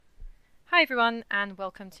Hi everyone, and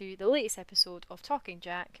welcome to the latest episode of Talking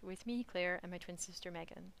Jack with me, Claire, and my twin sister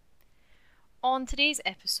Megan. On today's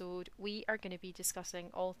episode, we are going to be discussing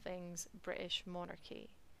all things British monarchy.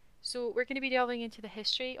 So, we're going to be delving into the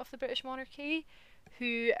history of the British monarchy,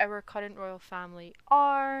 who our current royal family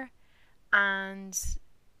are, and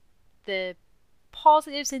the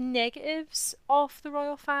positives and negatives of the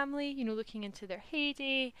royal family, looking into their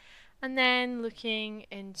heyday, and then looking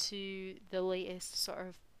into the latest sort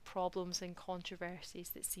of problems and controversies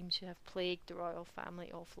that seem to have plagued the royal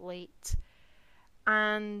family of late.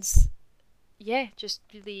 And yeah, just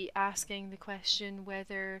really asking the question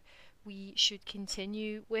whether we should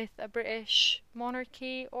continue with a British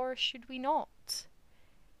monarchy or should we not.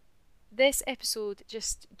 This episode,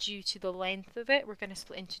 just due to the length of it, we're going to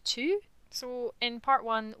split into two. So, in part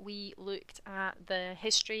one, we looked at the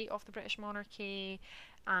history of the British monarchy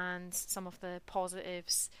and some of the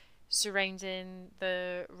positives surrounding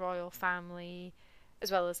the royal family, as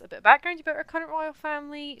well as a bit of background about our current royal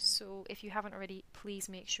family. So, if you haven't already, please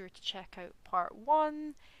make sure to check out part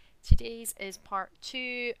one. Today's is part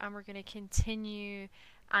two, and we're going to continue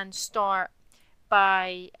and start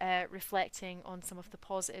by reflecting on some of the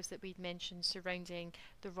positives that we'd mentioned surrounding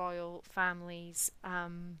the royal family's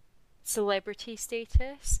celebrity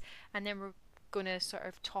status, and then we're going to sort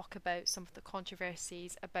of talk about some of the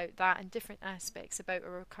controversies about that and different aspects about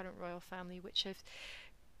our current royal family, which have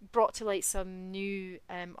brought to light some new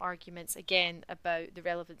arguments again about the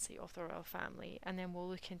relevancy of the royal family, and then we'll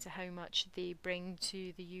look into how much they bring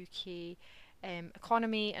to the UK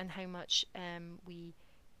economy and how much we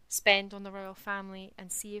spend on the royal family,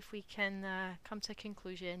 and see if we can come to a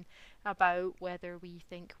conclusion about whether we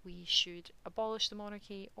think we should abolish the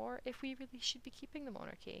monarchy or if we really should be keeping the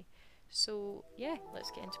monarchy. So yeah,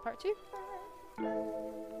 let's get into part two.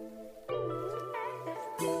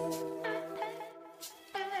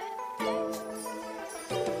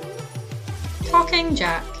 Talking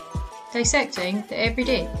Jack, dissecting the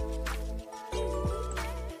everyday.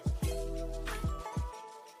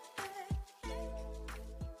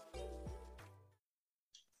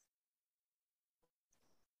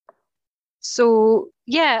 So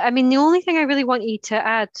yeah, I mean, the only thing I really want you to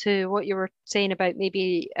add to what you were saying about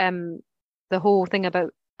maybe the whole thing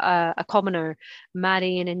about a commoner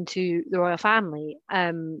marrying into the royal family,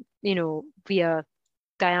 via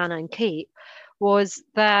Diana and Kate, was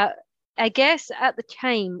that I guess at the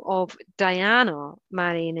time of Diana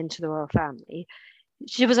marrying into the royal family,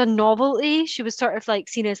 she was a novelty. She was sort of like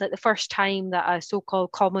seen as like the first time that a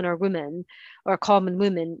so-called commoner woman or common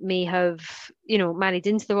woman may have, married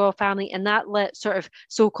into the royal family, and that let sort of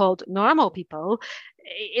so-called normal people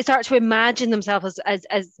start to imagine themselves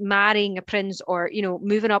as marrying a prince or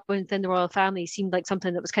moving up within the royal family seemed like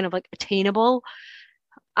something that was kind of like attainable.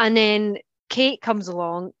 And then Kate comes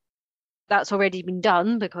along, that's already been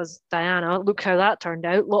done because Diana, look how that turned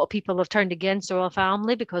out. A lot of people have turned against the royal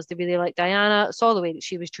family because they really liked Diana, saw the way that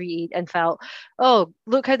she was treated, and felt, oh,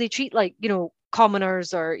 look how they treat like,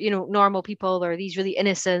 commoners or, normal people or these really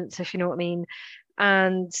innocents, if you know what I mean.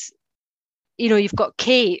 And, you've got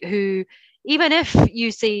Kate who, even if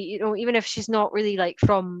you say, even if she's not really like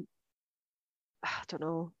from, I don't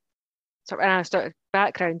know, sort of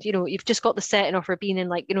background, you've just got the setting of her being in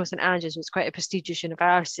like, St Andrews, was quite a prestigious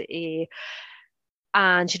university,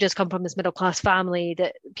 and she does come from this middle class family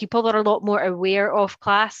that people are a lot more aware of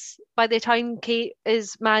class by the time Kate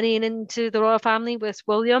is marrying into the royal family with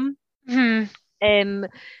William. Hmm.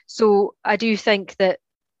 So I do think that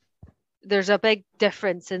there's a big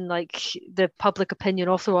difference in like the public opinion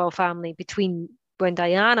of the royal family between when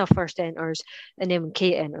Diana first enters and then when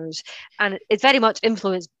Kate enters, and it's very much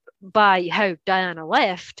influenced by how Diana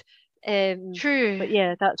left. True. But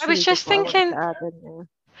yeah, that's I was really just just what I wanted thinking, to add in there.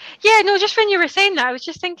 yeah, no, just when you were saying that, I was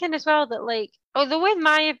just thinking as well that, like, although in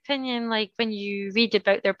my opinion, like when you read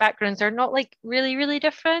about their backgrounds, they're not like really, really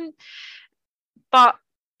different, but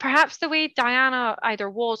perhaps the way Diana either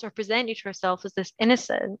was or presented herself as this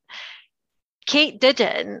innocent, Kate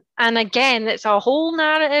didn't. And again, it's a whole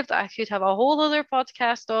narrative that I could have a whole other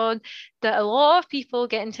podcast on, that a lot of people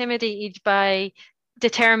get intimidated by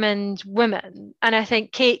determined women. And I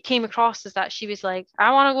think Kate came across as that. She was like,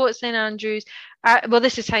 I want to go to St Andrews. Well,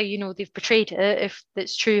 this is how they've portrayed it, if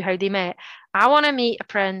it's true how they met. I want to meet a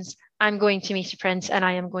prince. I'm going to meet a prince and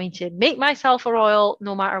I am going to make myself a royal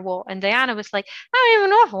no matter what. And Diana was like, I don't even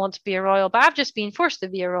know if I want to be a royal, but I've just been forced to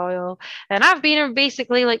be a royal. And I've been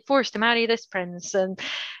basically like forced to marry this prince. And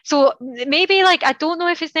so maybe like, I don't know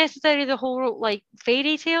if it's necessarily the whole like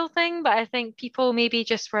fairy tale thing, but I think people maybe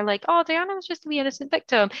just were like, oh, Diana was just a wee innocent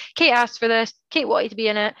victim. Kate asked for this. Kate wanted to be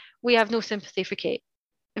in it. We have no sympathy for Kate.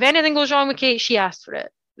 If anything goes wrong with Kate, she asked for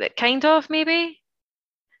it. that kind of maybe.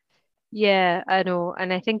 Yeah, I know.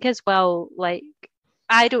 And I think as well, like,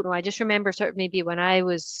 I don't know, I just remember sort of maybe when I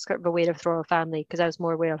was sort of aware of the royal family, because I was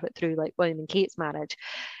more aware of it through like William and Kate's marriage,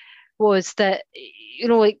 was that,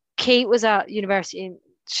 like Kate was at university and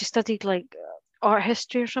she studied like art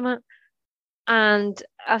history or something. And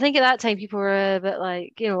I think at that time people were a bit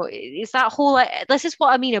like, it's that whole like this is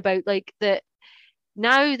what I mean about like the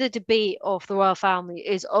now the debate of the royal family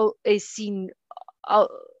is seen a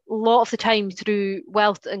lot of the time through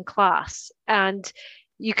wealth and class. And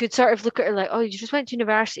you could sort of look at her like, oh, you just went to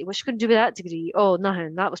university. What's she going to do with that degree? Oh,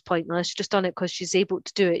 nothing. That was pointless. She's just done it because she's able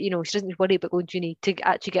to do it. She doesn't worry about going to uni to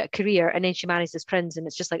actually get a career. And then she marries this prince and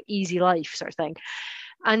it's just like easy life sort of thing.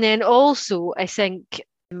 And then also, I think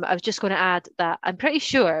I was just going to add that I'm pretty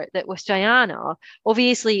sure that with Diana,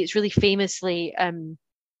 obviously, it's really famously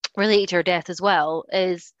related to her death as well,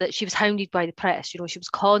 is that she was hounded by the press. She was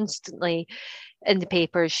constantly in the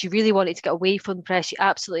papers. She really wanted to get away from the press. She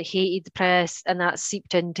absolutely hated the press, and that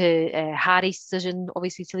seeped into Harry's decision,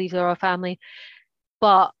 obviously, to leave the royal family.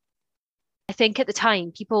 But I think at the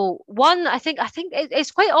time, I think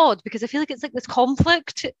it's quite odd because I feel like it's like this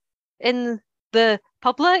conflict in the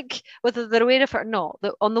public, whether they're aware of it or not.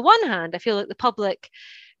 That on the one hand, I feel like the public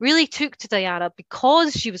really took to Diana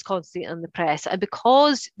because she was constantly in the press and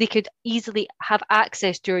because they could easily have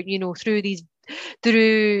access to her,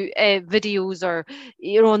 through videos or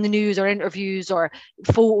on the news or interviews or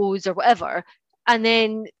photos or whatever. And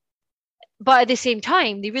then but at the same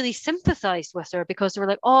time, they really sympathized with her because they were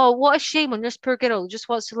like, oh, what a shame on this poor girl who just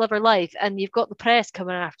wants to live her life. And you've got the press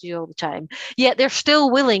coming after you all the time. Yet they're still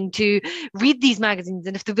willing to read these magazines.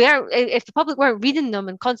 And if the public weren't reading them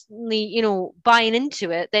and constantly, buying into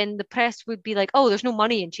it, then the press would be like, oh, there's no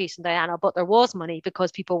money in chasing Diana. But there was money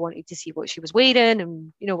because people wanted to see what she was wearing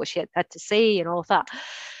and, what she had to say and all of that.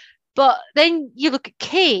 But then you look at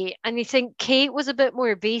Kate and you think Kate was a bit more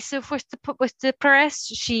evasive with the press.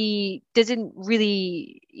 She didn't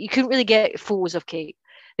really, you couldn't really get photos of Kate.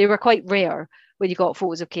 They were quite rare when you got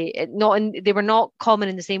photos of Kate. They were not common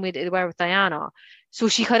in the same way that they were with Diana. So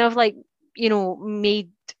she kind of like,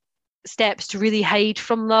 made steps to really hide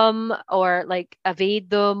from them or like evade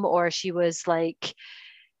them, or she was like,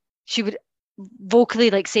 she would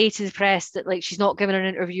vocally like say to the press that like she's not giving an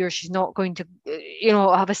interview or she's not going to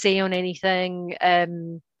have a say on anything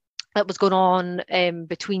that was going on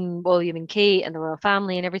between William and Kate and the royal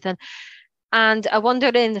family and everything. And I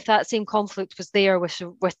wonder then if that same conflict was there with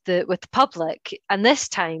the public, and this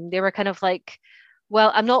time they were kind of like,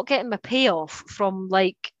 well, I'm not getting my payoff from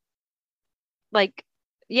like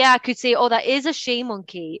yeah, I could say, oh, that is a shame on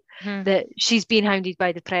Kate that she's being hounded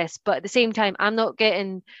by the press, but at the same time I'm not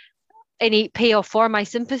getting any payoff for my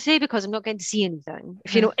sympathy because I'm not getting to see anything.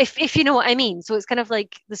 If you know, if you know what I mean. So it's kind of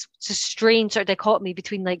like this strange sort of dichotomy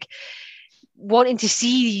between like wanting to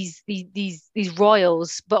see these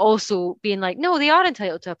royals, but also being like, no, they are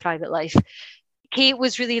entitled to a private life. Kate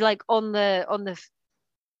was really like on the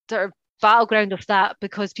sort of battleground of that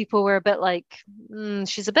because people were a bit like,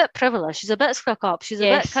 she's a bit privileged, she's a bit stuck up, she's a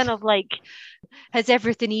bit kind of like has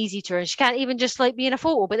everything easy to her and she can't even just like be in a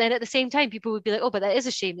photo. But then at the same time people would be like, oh, but that is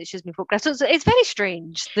a shame that she's been photographed. So it's very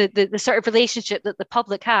strange the sort of relationship that the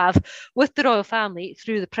public have with the royal family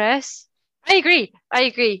through the press. I agree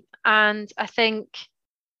and I think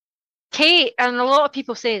Kate, and a lot of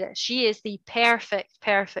people say that she is the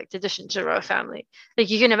perfect addition to the royal family. Like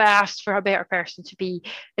you couldn't have asked for a better person to be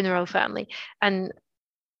in the royal family. And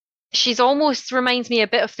she's almost reminds me a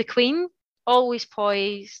bit of the Queen, always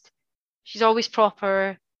poised. She's always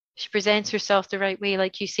proper. She presents herself the right way.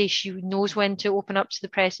 Like you say, she knows when to open up to the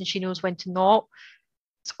press and she knows when to not.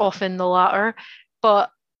 It's often the latter.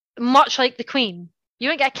 But much like the Queen, you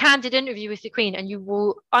won't get a candid interview with the Queen and you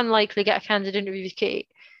will unlikely get a candid interview with Kate.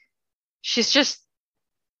 She's just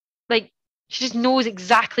like, she just knows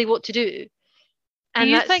exactly what to do. And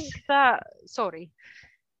do you think that, sorry.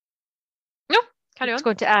 No, carry on. I was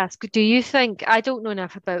going to ask, do you think, I don't know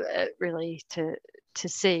enough about it really to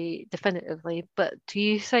say definitively, but do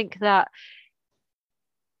you think that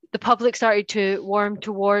the public started to warm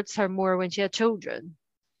towards her more when she had children?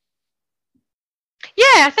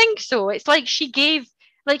 Yeah, I think so. It's like she gave,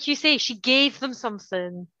 like you say, she gave them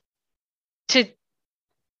something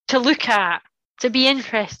to look at, to be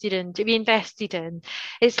interested in, to be invested in.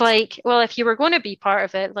 It's like, well, if you were going to be part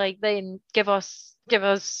of it, like then give us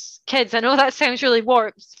kids. I know that sounds really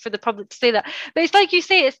warped for the public to say that, but it's like you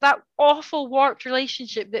say, it's that awful warped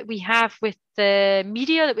relationship that we have with the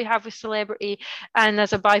media, that we have with celebrity, and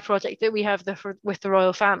as a byproduct that we have with the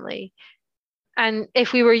royal family. And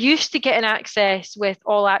if we were used to getting access with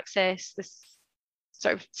all access, this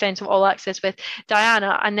sort of sense of all access with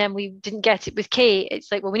Diana, and then we didn't get it with Kate.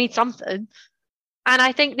 It's like, well, we need something. And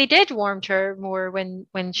I think they did warm to her more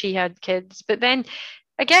when she had kids. But then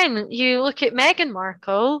again, you look at Meghan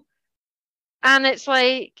Markle, and it's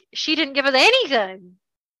like she didn't give us anything.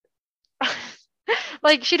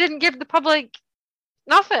 Like she didn't give the public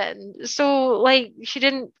nothing. So like she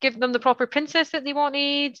didn't give them the proper princess that they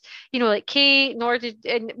wanted, like Kate, nor did,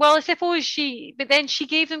 and well, I suppose but then she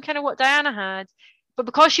gave them kind of what Diana had. But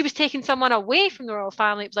because she was taking someone away from the royal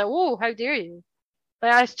family, it was like, oh, how dare you?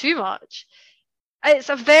 Like that's too much. It's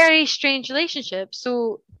a very strange relationship.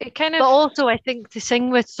 So it kind of. But also, I think the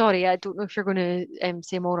thing with, sorry, I don't know if you're going to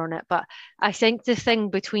say more on it, but I think the thing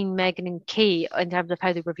between Meghan and Kate in terms of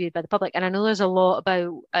how they were viewed by the public, and I know there's a lot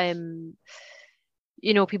about,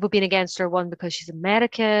 people being against her, one, because she's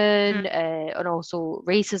American, and also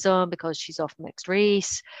racism because she's of mixed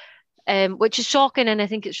race, which is shocking. And I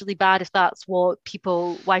think it's really bad if that's why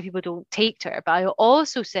people don't take to her. But I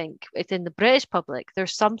also think within the British public,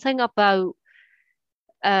 there's something about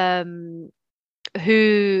who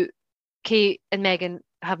Kate and Meghan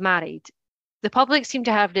have married. The public seem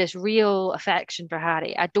to have this real affection for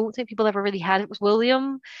Harry. I don't think people ever really had it with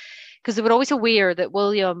William, because they were always aware that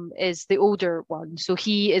William is the older one, so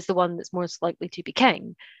he is the one that's most likely to be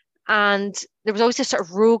king. And there was always this sort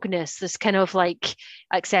of rogueness, this kind of like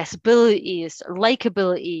accessibility, this sort of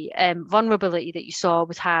likability, vulnerability that you saw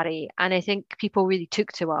with Harry. And I think people really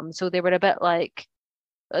took to him. So they were a bit like,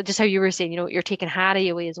 just how you were saying, you're taking Harry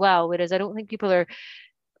away as well. Whereas I don't think people are,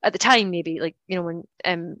 at the time, maybe, like, when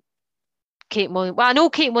Kate and William, well, I know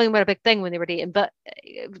Kate and William were a big thing when they were dating, but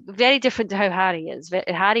very different to how Harry is.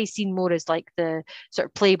 Harry's seen more as like the sort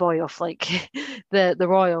of playboy of like the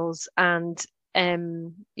royals. And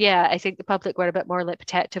yeah, I think the public were a bit more like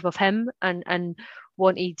protective of him and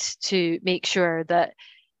wanted to make sure that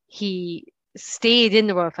he stayed in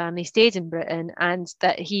the royal family, stayed in Britain, and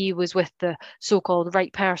that he was with the so-called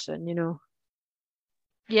right person,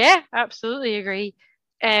 Yeah, absolutely agree.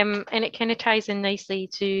 And it kind of ties in nicely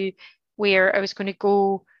to where I was going to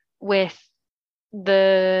go with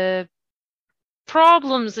the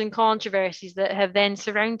problems and controversies that have then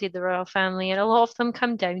surrounded the royal family, and a lot of them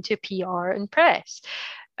come down to PR and press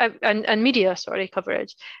and media,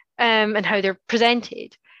 coverage, and how they're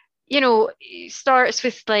presented. It starts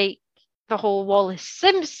with like the whole Wallace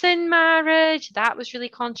Simpson marriage. That was really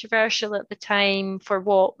controversial at the time for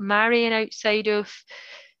what marrying outside of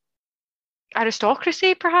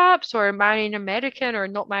aristocracy, perhaps, or marrying American, or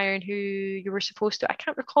not marrying who you were supposed to. I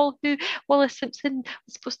can't recall who Wallace Simpson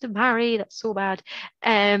was supposed to marry. That's so bad.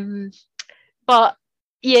 But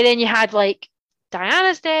yeah, then you had like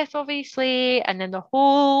Diana's death, obviously, and then the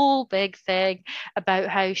whole big thing about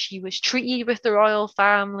how she was treated with the royal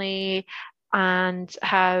family and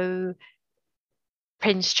how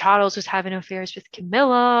Prince Charles was having affairs with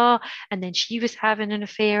Camilla, and then she was having an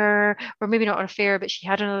affair, or maybe not an affair, but she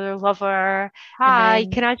had another lover. Hi,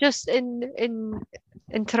 then... can I just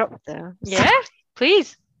interrupt there? Yeah,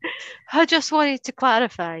 please. I just wanted to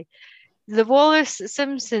clarify. The Wallace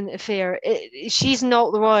Simpson affair, she's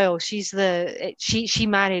not the royal. She's she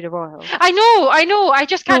married a royal. I know. I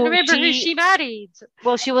just can't remember who she married.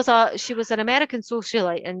 Well, she was an American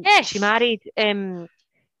socialite, and she married the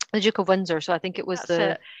Duke of Windsor. So I think it was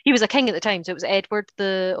he was a king at the time. So it was Edward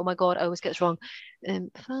the, oh my God, I always get this wrong.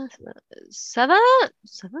 Seventh?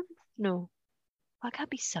 No, that can't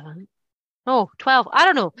be seventh. Oh, 12. I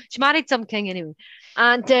don't know. She married some king anyway.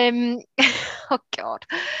 And oh God.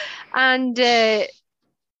 And you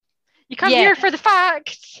come here for the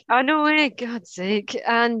facts. I know, God's sake.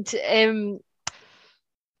 And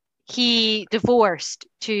he divorced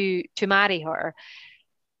to marry her.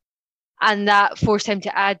 And that forced him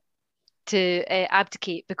to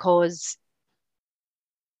abdicate because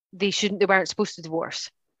they weren't supposed to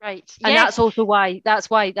divorce. Right. And that's also why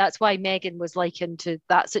Meghan was likened to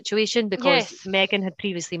that situation, because Meghan had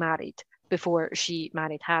previously married before she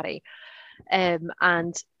married Harry.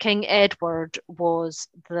 And King Edward was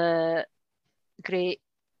the great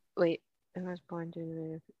he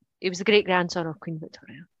was the great grandson of Queen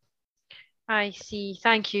Victoria. I see.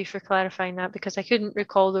 Thank you for clarifying that, because I couldn't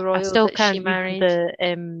recall the royal that she married.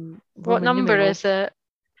 What number numeral. Is it?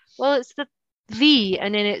 Well, it's the V,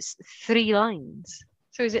 and then it's 3 lines.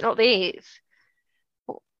 So is it not the 8th?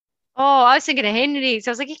 Oh, I was thinking of Henry. So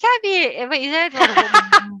I was like, it can't be. But you said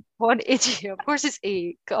one idiot. Of course it's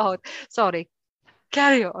 8. God, sorry.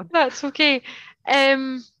 Carry on. That's okay.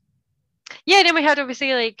 Yeah, then we had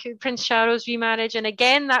obviously like Prince Charles' remarriage, and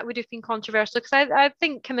again that would have been controversial because I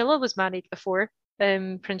think Camilla was married before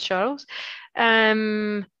Prince Charles.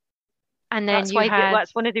 And then you had...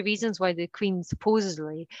 That's one of the reasons why the Queen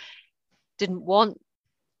supposedly didn't want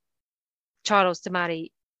Charles to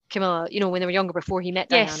marry Camilla, when they were younger, before he met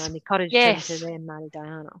Diana, and encouraged him to then marry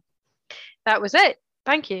Diana. That was it.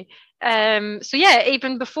 Thank you. So yeah,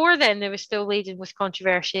 even before then, they were still laden with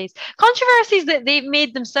controversies that they've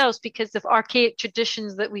made themselves because of archaic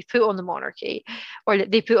traditions that we put on the monarchy, or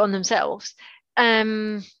that they put on themselves.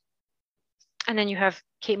 And then you have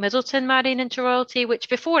Kate Middleton marrying into royalty, which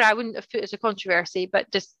before I wouldn't have put as a controversy,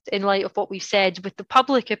 but just in light of what we've said with the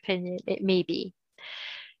public opinion, it may be.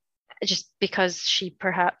 Just because she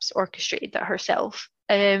perhaps orchestrated that herself.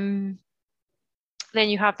 Then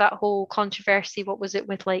you have that whole controversy. What was it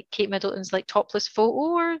with like Kate Middleton's like topless photo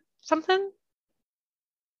or something?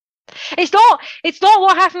 It's not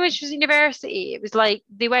what happened when she was at university. It was like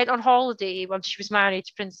they went on holiday once she was married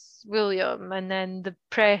to Prince William, and then the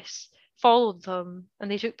press followed them and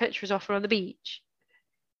they took pictures of her on the beach.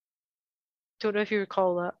 Don't know if you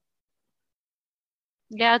recall that.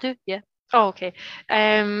 Yeah, I do. Yeah. Oh, okay.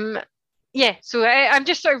 Yeah, so I'm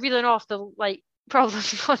just sort of reeling off the like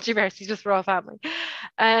problems and controversies with the royal family.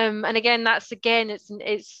 And again,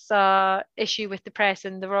 it's issue with the press,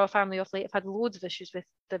 and the royal family of late have had loads of issues with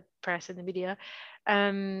the press and the media.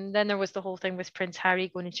 Then there was the whole thing with Prince Harry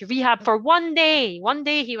going into rehab for one day. One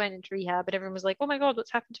day he went into rehab, and everyone was like, "Oh my God,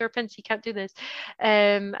 what's happened to our prince? He can't do this."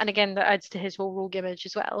 And again, that adds to his whole rogue image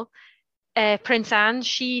as well. Prince Anne,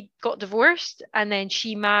 she got divorced and then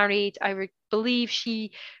she married, believe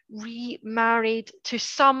she remarried to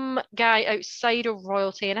some guy outside of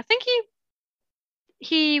royalty. And I think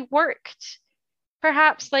he worked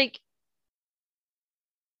perhaps like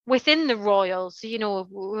within the royals,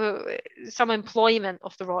 some employment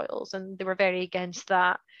of the royals, and they were very against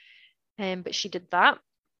that. But she did that.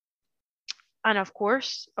 And of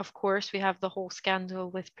course, we have the whole scandal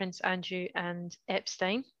with Prince Andrew and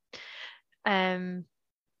Epstein.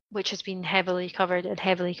 Which has been heavily covered and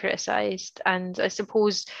heavily criticised, and I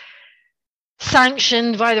suppose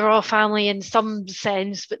sanctioned by the royal family in some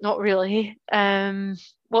sense, but not really.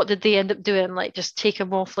 What did they end up doing? Like just take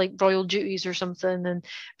him off like royal duties or something,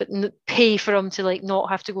 but pay for him to like not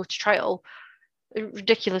have to go to trial. A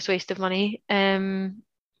ridiculous waste of money. Meghan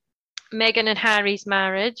and Harry's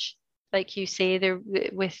marriage, like you say, they're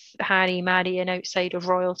with Harry marrying outside of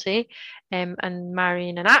royalty, and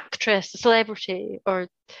marrying an actress, a celebrity, or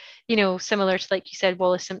similar to, like you said,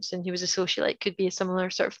 Wallace Simpson, who was a socialite, could be a similar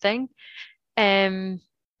sort of thing. And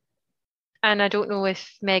I don't know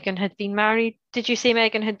if Meghan had been married. Did you say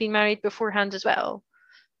Meghan had been married beforehand as well?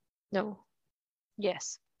 No.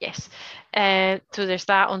 Yes. Yes. So there's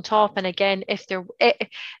that on top. And again, if the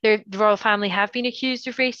royal family have been accused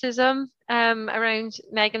of racism around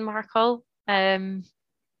Meghan Markle.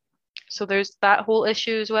 So there's that whole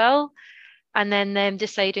issue as well. And then them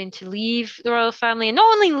deciding to leave the royal family, and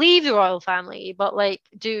not only leave the royal family, but like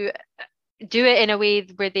do it in a way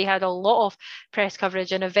where they had a lot of press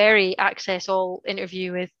coverage and a very access all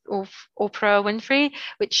interview with Oprah Winfrey,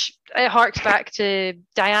 which it harks back to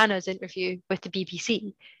Diana's interview with the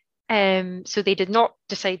BBC. So they did not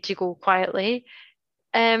decide to go quietly.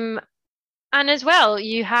 And as well,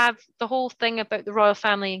 you have the whole thing about the royal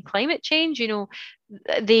family and climate change.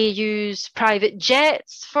 They use private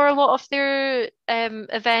jets for a lot of their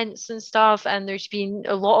events and stuff, and there's been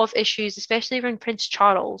a lot of issues, especially around Prince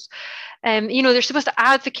Charles. They're supposed to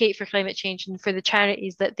advocate for climate change and for the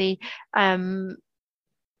charities that they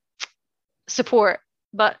support,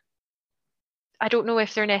 but I don't know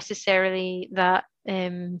if they're necessarily that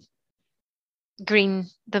green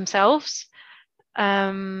themselves.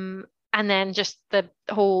 And then just the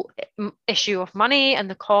whole issue of money and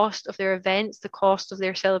the cost of their events, the cost of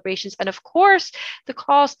their celebrations, and of course, the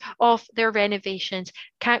cost of their renovations.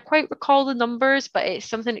 Can't quite recall the numbers, but it's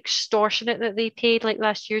something extortionate that they paid like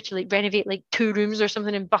last year to like renovate like 2 rooms or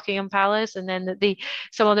something in Buckingham Palace, and then that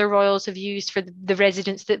some other royals have used for the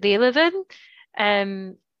residence that they live in.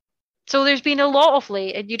 So there's been a lot of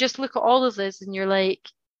late, and you just look at all of this and you're like,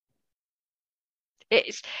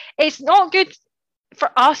 it's not good for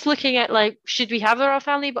us looking at like, should we have the royal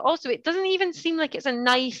family? But also it doesn't even seem like it's a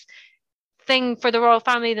nice thing for the royal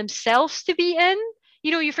family themselves to be in.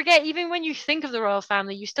 You forget, even when you think of the royal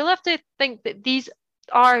family, you still have to think that these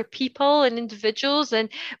are people and individuals. And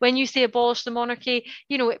when you say abolish the monarchy,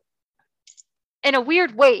 in a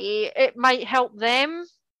weird way, it might help them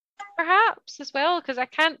perhaps as well, because I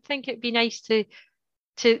can't think it'd be nice to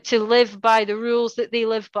live by the rules that they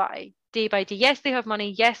live by day by day. Yes, they have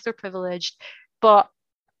money. Yes, they're privileged. But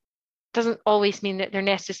doesn't always mean that they're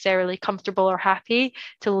necessarily comfortable or happy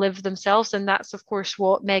to live themselves. And that's, of course,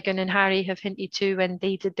 what Meghan and Harry have hinted to when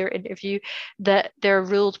they did their interview, that they're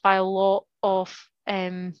ruled by a lot of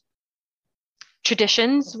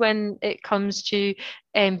traditions when it comes to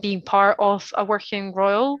being part of a working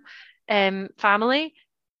royal family.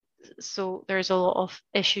 So there's a lot of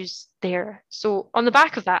issues there. So on the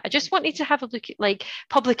back of that, I just wanted to have a look at like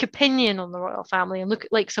public opinion on the royal family and look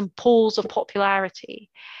at like some polls of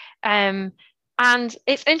popularity. And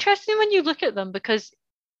it's interesting when you look at them because,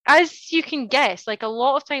 as you can guess, like a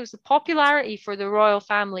lot of times the popularity for the royal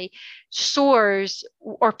family soars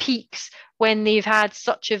or peaks when they've had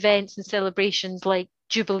such events and celebrations like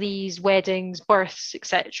jubilees, weddings, births,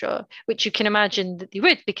 etc., which you can imagine that they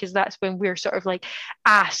would, because that's when we're sort of like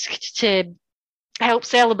asked to help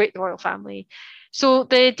celebrate the royal family. So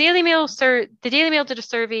the Daily Mail did a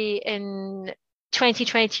survey in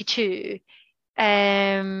 2022,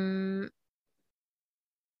 and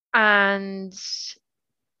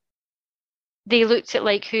they looked at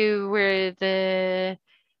like who were the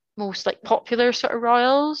most like popular sort of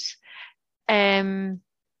royals.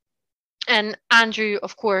 And Andrew,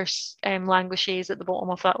 of course, languishes at the bottom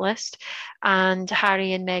of that list. And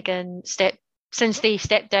Harry and Meghan since they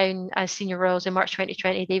stepped down as senior royals in March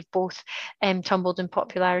 2020, they've both tumbled in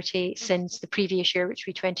popularity since the previous year, which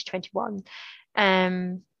would be 2021.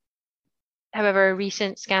 However,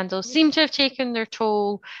 recent scandals seem to have taken their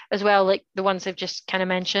toll as well, like the ones I've just kind of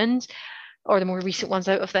mentioned, or the more recent ones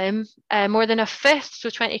out of them. More than a fifth, so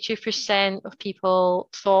 22% of people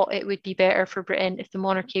thought it would be better for Britain if the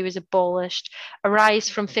monarchy was abolished, a rise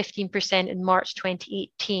from 15% in March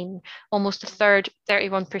 2018. Almost a third,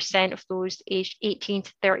 31% of those aged 18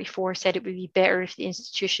 to 34 said it would be better if the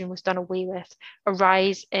institution was done away with, a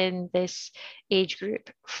rise in this age group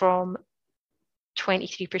from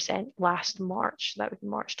 23% last March. That would be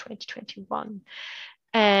March 2021.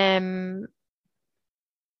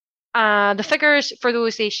 The figures for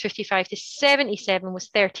those aged 55 to 77 was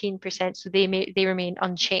 13%, so they remain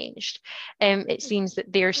unchanged. It seems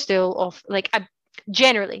that they're still off, like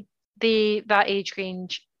generally, that age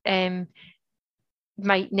range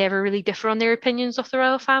might never really differ on their opinions of the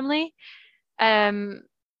royal family. There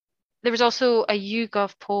was also a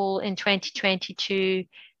YouGov poll in 2022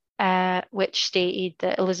 which stated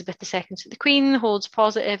that Elizabeth II, so the Queen, holds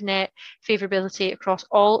positive net favourability across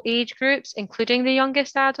all age groups, including the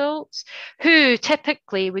youngest adults, who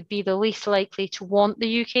typically would be the least likely to want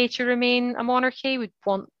the UK to remain a monarchy, would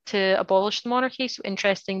want to abolish the monarchy. So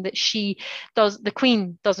interesting that the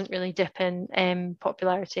Queen doesn't really dip in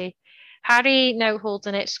popularity. Harry now holds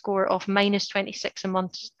a net score of minus 26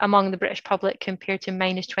 among the British public compared to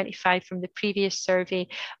minus 25 from the previous survey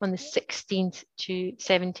on the 16th to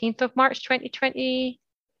 17th of March 2021.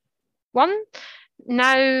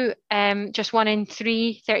 Now, just 1 in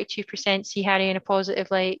 3, 32% see Harry in a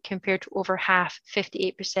positive light compared to over half,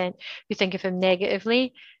 58%, who think of him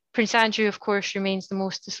negatively. Prince Andrew, of course, remains the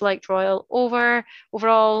most disliked royal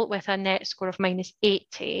overall with a net score of minus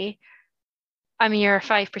 80. A mere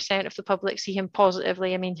 5% of the public see him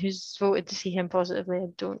positively. I mean, who's voted to see him positively? I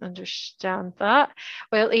don't understand that.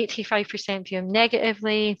 Well, 85% view him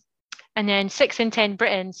negatively. And then 6 in 10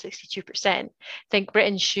 Britons, 62%, think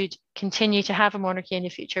Britain should continue to have a monarchy in the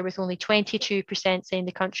future, with only 22% saying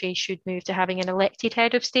the country should move to having an elected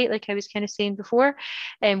head of state, like I was kind of saying before,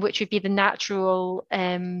 which would be the natural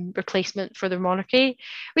replacement for the monarchy,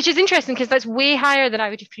 which is interesting because that's way higher than I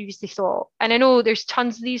would have previously thought. And I know there's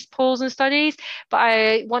tons of these polls and studies, but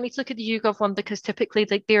I wanted to look at the YouGov one because typically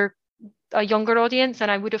like they're a younger audience,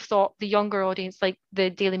 and I would have thought the younger audience, like the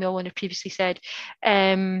Daily Mail one had previously said,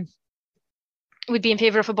 would be in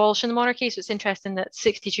favour of abolishing the monarchy. So it's interesting that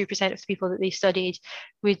 62% of the people that they studied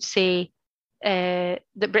would say that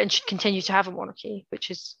Britain should continue to have a monarchy, which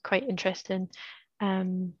is quite interesting. I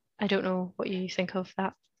don't know what you think of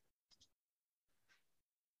that.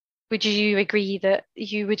 Would you agree that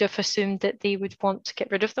you would have assumed that they would want to get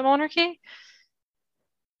rid of the monarchy?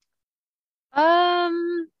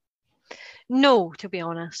 No, to be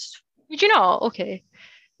honest. Would you not? Okay.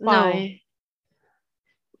 Why? No.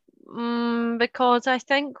 Because I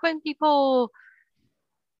think if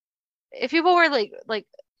people were like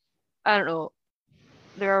I don't know,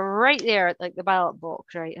 they're right there at like the ballot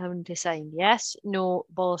box, right, having to sign yes, no,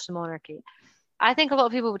 abolish the monarchy. I think a lot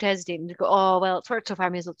of people would hesitate and go, oh well, it's worked so far, I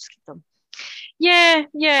may as well just keep them. Yeah.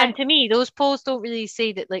 And to me, those polls don't really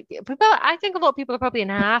say that. Like, people, I think a lot of people are probably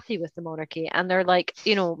unhappy with the monarchy, and they're like,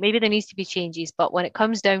 maybe there needs to be changes. But when it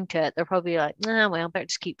comes down to it, they're probably like, nah, well, better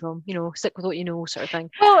just keep them. Stick with what you know, sort of thing.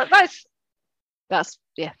 Well, That's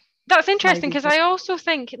yeah. That's interesting My because reading. I also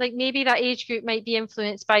think like maybe that age group might be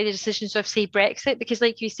influenced by the decisions of, say, Brexit, because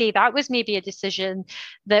like you say, that was maybe a decision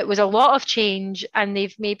that was a lot of change, and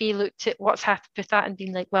they've maybe looked at what's happened with that and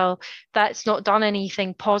been like, well, that's not done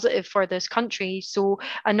anything positive for this country. So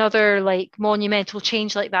another like monumental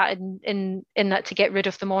change like that in that to get rid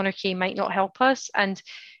of the monarchy might not help us. And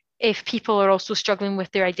if people are also struggling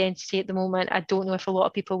with their identity at the moment, I don't know if a lot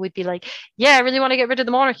of people would be like, yeah, I really want to get rid of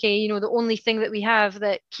the monarchy. You know, the only thing that we have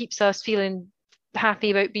that keeps us feeling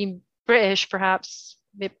happy about being British, perhaps,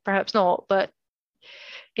 perhaps not, but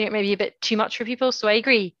you know, it may be a bit too much for people. So I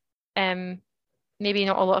agree. Um, maybe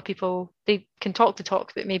not a lot of people, they can talk the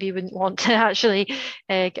talk, but maybe wouldn't want to actually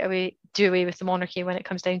do away with the monarchy when it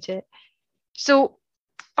comes down to it. So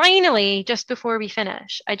finally, just before we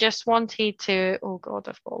finish, I just wanted to, oh God,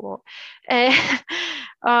 I've got a lot. Uh,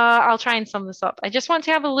 I'll try and sum this up. I just want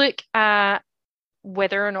to have a look at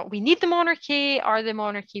whether or not we need the monarchy, are the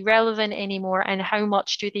monarchy relevant anymore, and how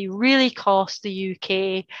much do they really cost the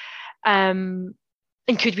UK? And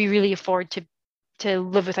could we really afford to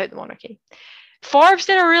live without the monarchy? Forbes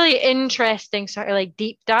did a really interesting sort of like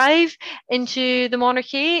deep dive into the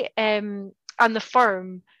monarchy and the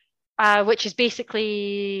firm, which is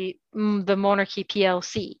basically the Monarchy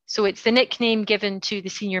PLC. So it's the nickname given to the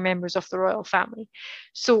senior members of the royal family.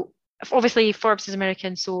 So obviously Forbes is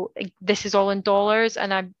American, so this is all in dollars,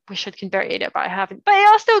 and I wish I'd converted it, but I haven't. But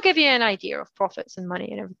I'll still give you an idea of profits and money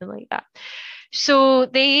and everything like that. So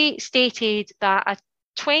they stated that a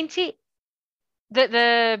 20 that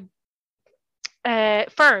the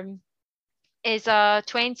firm is a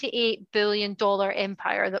 $28 billion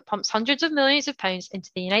empire that pumps hundreds of millions of pounds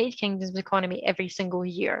into the United Kingdom's economy every single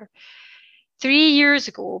year. 3 years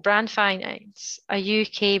ago, Brand Finance, a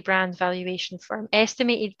UK brand valuation firm,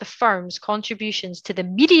 estimated the firm's contributions to the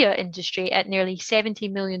media industry at nearly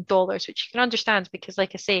 $70 million, which you can understand because,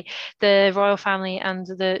 like I say, the royal family and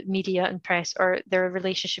the media and press, or their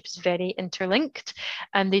relationship is very interlinked,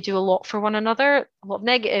 and they do a lot for one another, a lot of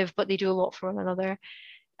negative, but they do a lot for one another.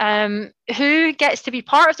 Who gets to be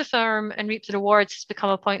part of the firm and reap the rewards has become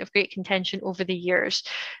a point of great contention over the years.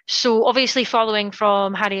 So, obviously, following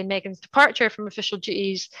from Harry and Meghan's departure from official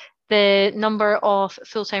duties, the number of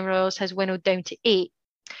full-time royals has winnowed down to 8.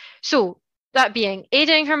 So, that being,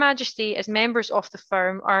 aiding Her Majesty as members of the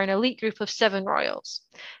firm are an elite group of 7 royals.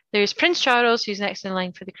 There's Prince Charles, who's next in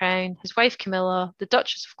line for the crown, his wife Camilla, the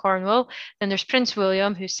Duchess of Cornwall, then there's Prince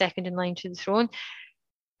William, who's second in line to the throne,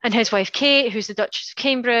 and his wife Kate, who's the Duchess of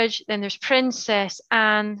Cambridge. Then there's Princess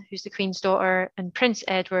Anne, who's the Queen's daughter, and Prince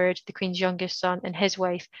Edward, the Queen's youngest son, and his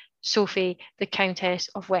wife Sophie, the Countess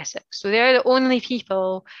of Wessex. So they're the only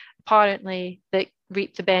people, apparently, that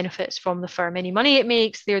reap the benefits from the firm. Any money it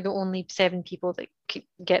makes, they're the only 7 people that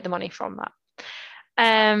get the money from that.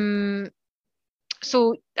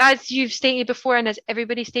 So as you've stated before, and as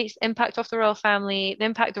everybody states, the impact of the royal family, the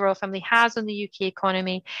impact the royal family has on the UK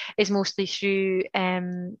economy is mostly through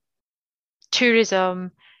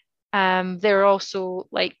tourism. There are also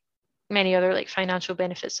like many other like financial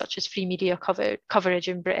benefits, such as free media coverage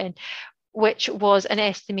in Britain, which was an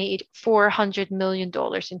estimated $400 million in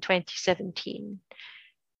 2017.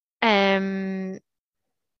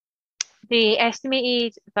 They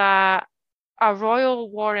estimated that a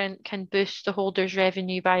royal warrant can boost the holder's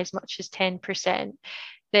revenue by as much as 10%.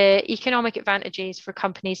 The economic advantages for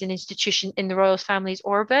companies and institutions in the royal family's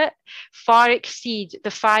orbit far exceed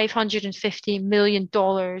the $550 million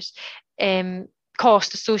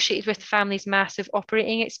cost associated with the family's massive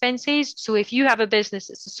operating expenses. So if you have a business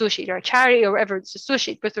that's associated, or a charity or whatever that's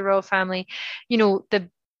associated with the royal family, you know,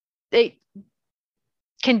 it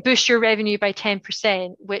can boost your revenue by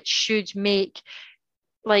 10%, which should make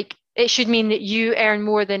like it should mean that you earn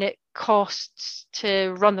more than it costs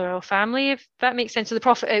to run the royal family, if that makes sense. So the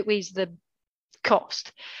profit outweighs the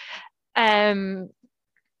cost. Yeah,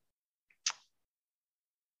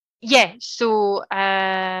 so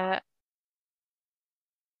the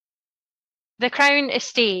Crown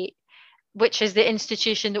Estate, which is the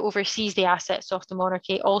institution that oversees the assets of the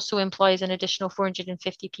monarchy, also employs an additional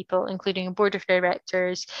 450 people, including a board of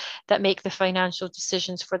directors that make the financial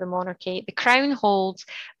decisions for the monarchy. The Crown holds,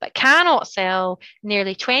 but cannot sell,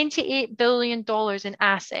 nearly $28 billion in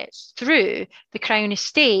assets through the Crown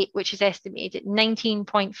Estate, which is estimated at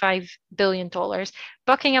 $19.5 billion.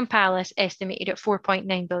 Buckingham Palace, estimated at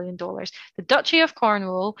 $4.9 billion. The Duchy of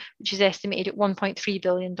Cornwall, which is estimated at $1.3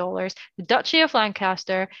 billion. The Duchy of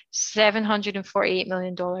Lancaster, $748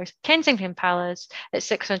 million. Kensington Palace at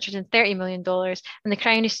 $630 million. And the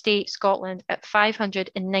Crown Estate Scotland at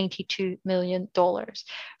 $592 million.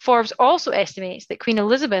 Forbes also estimates that Queen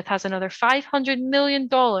Elizabeth has another $500 million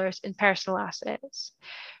in personal assets.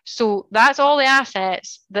 So that's all the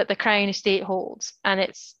assets that the Crown estate holds. And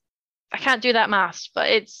I can't do that maths, but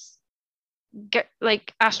it's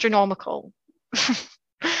like astronomical.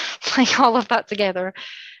 Like all of that together.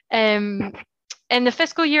 In the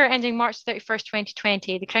fiscal year ending March 31st,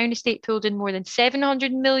 2020, the Crown estate pulled in more than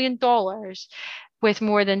 $700 million with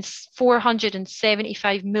more than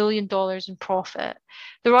 $475 million in profit.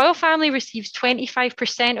 The royal family receives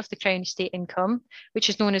 25% of the Crown estate income, which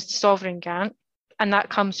is known as the sovereign grant, and that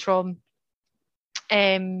comes from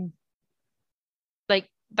the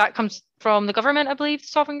government, I believe, the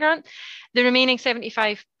sovereign grant. The remaining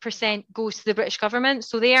 75% goes to the British government.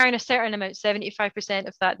 So they earn a certain amount, 75%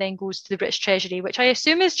 of that then goes to the British Treasury, which I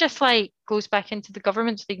assume is just like goes back into the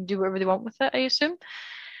government so they can do whatever they want with it, I assume.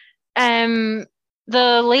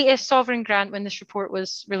 The latest sovereign grant when this report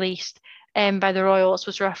was released by the royals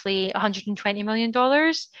was roughly $120 million.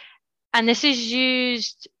 And this is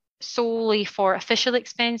used solely for official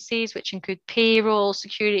expenses, which include payroll,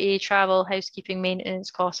 security, travel, housekeeping,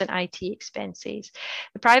 maintenance costs, and IT expenses.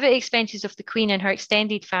 The private expenses of the Queen and her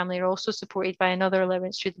extended family are also supported by another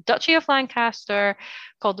allowance through the Duchy of Lancaster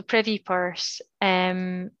called the Privy Purse.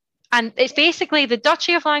 And it's basically the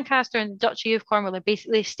Duchy of Lancaster and the Duchy of Cornwall are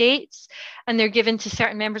basically estates, and they're given to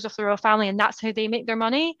certain members of the royal family, and that's how they make their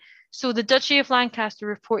money. So the Duchy of Lancaster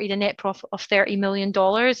reported a net profit of $30 million,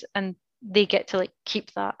 and they get to like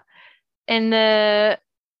keep that. I've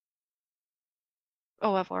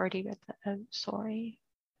already read that out, sorry.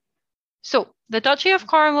 So the Duchy of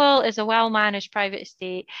Cornwall is a well-managed private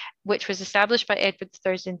estate which was established by Edward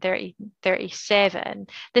III in 1337.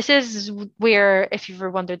 This is where, if you've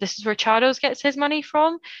ever wondered, this is where Charles gets his money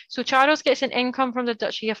from. So Charles gets an income from the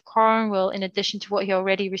Duchy of Cornwall in addition to what he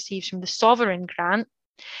already receives from the sovereign grant.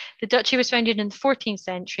 The duchy was founded in the 14th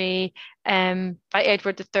century by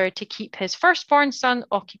Edward III to keep his firstborn son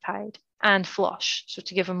occupied and flush, so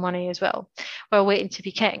to give him money as well, while waiting to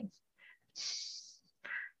be king.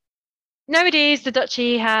 Nowadays, the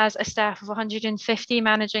duchy has a staff of 150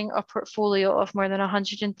 managing a portfolio of more than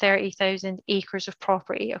 130,000 acres of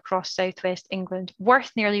property across southwest England,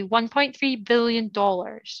 worth nearly $1.3 billion.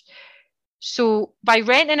 So by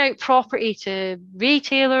renting out property to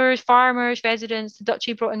retailers, farmers, residents, the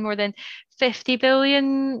duchy brought in more than 50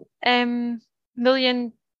 billion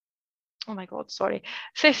million. Oh my God, sorry,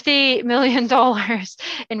 $50 million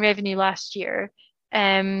in revenue last year.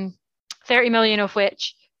 30 million of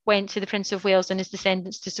which went to the Prince of Wales and his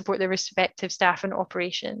descendants to support their respective staff and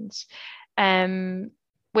operations,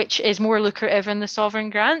 which is more lucrative than the sovereign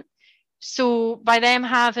grant. So by them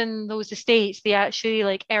having those estates, they actually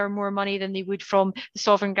like earn more money than they would from the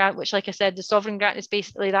sovereign grant, which, like I said, the sovereign grant is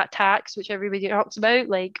basically that tax which everybody talks about,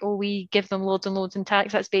 like, oh, we give them loads and loads in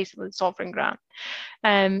tax. That's basically the sovereign grant.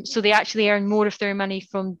 So they actually earn more of their money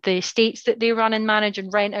from the estates that they run and manage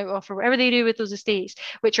and rent out of, or whatever they do with those estates,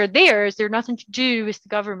 which are theirs. They're nothing to do with the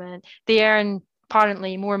government. They earn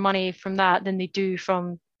apparently more money from that than they do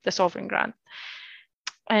from the sovereign grant.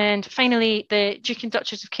 And finally, the Duke and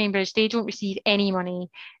Duchess of Cambridge, they don't receive any money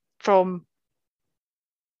from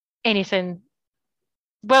anything.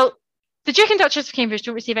 Well, the Duke and Duchess of Cambridge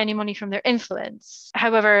don't receive any money from their influence.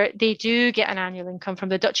 However, they do get an annual income from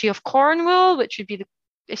the Duchy of Cornwall, which would be the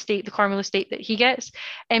Cornwall estate that he gets,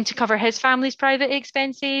 to cover his family's private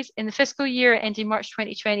expenses. In the fiscal year ending March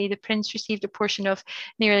 2020, the Prince received a portion of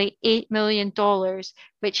nearly $8 million,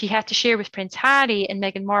 which he had to share with Prince Harry and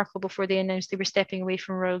Meghan Markle before they announced they were stepping away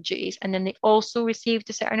from royal duties. And then they also received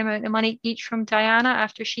a certain amount of money each from Diana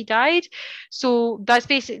after she died. So that's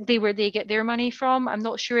basically where they get their money from. I'm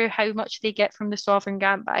not sure how much they get from the sovereign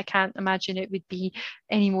grant, but I can't imagine it would be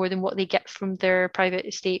any more than what they get from their private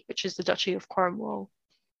estate, which is the Duchy of Cornwall.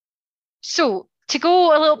 So to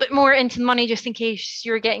go a little bit more into money, just in case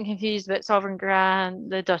you're getting confused about sovereign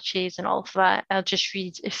grant, the duchies and all of that, I'll just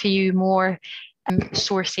read a few more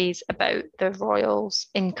sources about the royals'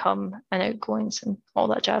 income and outgoings and all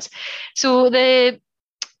that jazz. So the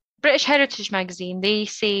British Heritage magazine, they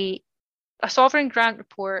say a sovereign grant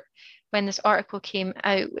report when this article came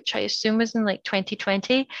out, which I assume was in like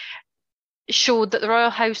 2020, showed that the royal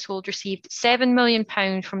household received £7 million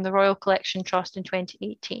from the Royal Collection Trust in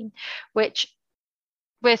 2018, which,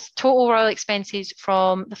 with total royal expenses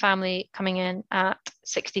from the family coming in at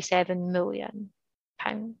 £67 million.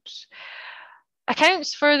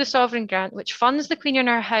 Accounts for the sovereign grant, which funds the Queen and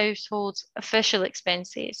her household's official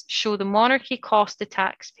expenses, show the monarchy cost the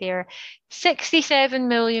taxpayer £67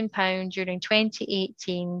 million during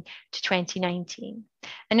 2018 to 2019,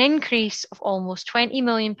 an increase of almost £20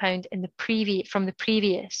 million from the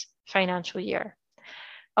previous financial year.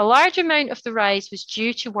 A large amount of the rise was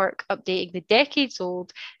due to work updating the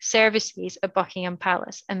decades-old services at Buckingham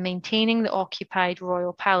Palace and maintaining the occupied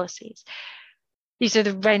royal palaces. These are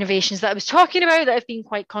the renovations that I was talking about that have been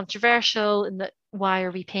quite controversial, and that why are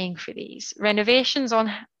we paying for these?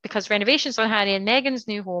 Because renovations on Harry and Meghan's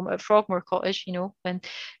new home at Frogmore Cottage, when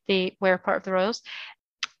they were part of the royals,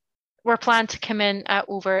 were planned to come in at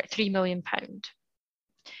over £3 million.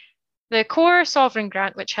 The core sovereign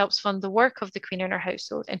grant, which helps fund the work of the Queen and her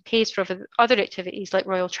household and pays for other activities like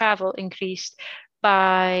royal travel, increased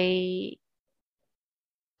by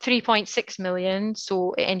 3.6 million,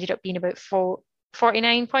 so it ended up being about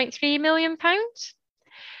 49.3 million pounds.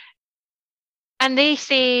 And they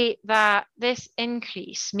say that this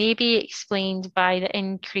increase may be explained by the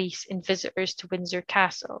increase in visitors to Windsor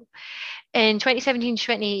Castle. In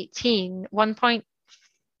 2017-2018,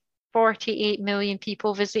 1.48 million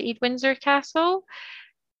people visited Windsor Castle.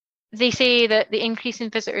 They say that the increase in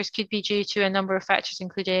visitors could be due to a number of factors,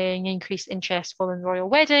 including increased interest following the royal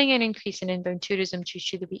wedding and increase in inbound tourism due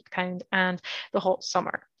to the weak pound and the hot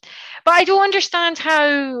summer. But I don't understand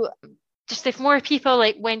how, just if more people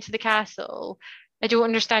went to the castle, I don't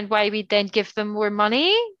understand why we'd then give them more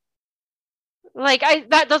money.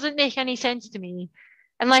 That doesn't make any sense to me,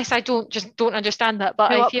 unless I don't understand that.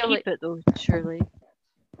 But I feel like it though, surely,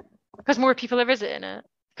 because more people are visiting it,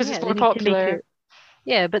 because Yeah, it's they more need to make popular. it-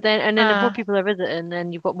 Yeah, but then if more people are visiting,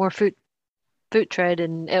 then you've got more foot tread,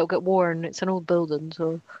 and it'll get worn. It's an old building,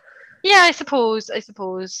 so Yeah, I suppose.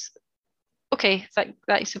 Okay, that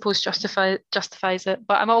I suppose justifies it.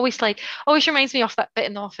 But I'm always reminds me of that bit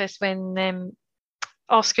in the office when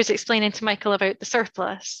Oscar's explaining to Michael about the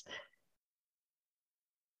surplus.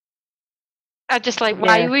 I just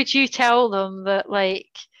why would you tell them that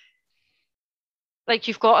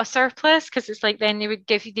you've got a surplus? Because it's then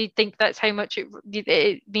they'd think that's how much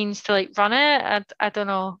it means to run it. I don't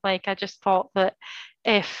know. I just thought that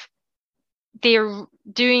if they're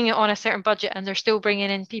doing it on a certain budget and they're still bringing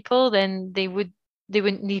in people, then they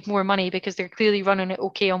wouldn't need more money because they're clearly running it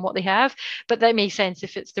okay on what they have. But that makes sense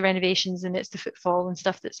if it's the renovations and it's the footfall and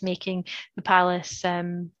stuff that's making the palace.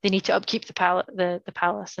 They need to upkeep the palace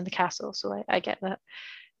and the castle. So I get that.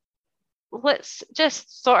 Let's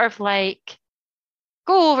just sort of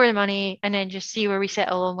go over the money and then just see where we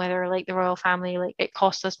settle on whether the royal family, it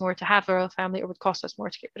costs us more to have the royal family or would cost us more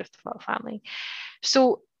to get rid of the royal family.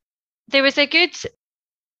 So there was a good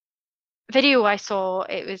video I saw.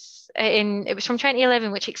 It was from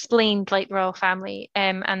 2011, which explained the royal family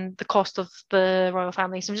and the cost of the royal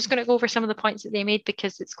family. So I'm just going to go over some of the points that they made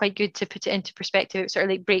because it's quite good to put it into perspective. It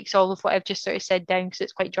sort of breaks all of what I've just sort of said down because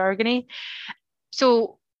it's quite jargony.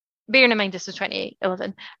 So bearing in mind this was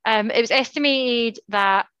 2011, it was estimated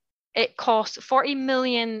that it costs £40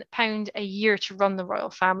 million a year to run the royal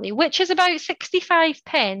family, which is about 65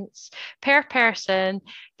 pence per person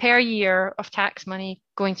per year of tax money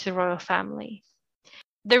going to the royal family.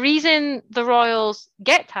 The reason the royals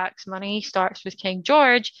get tax money starts with King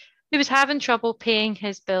George, who was having trouble paying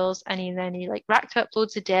his bills, and he racked up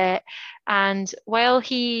loads of debt. And while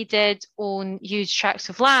he did own huge tracts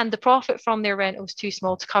of land, the profit from their rent was too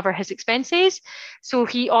small to cover his expenses. So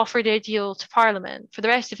he offered a deal to Parliament. For the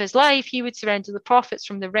rest of his life, he would surrender the profits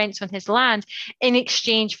from the rents on his land in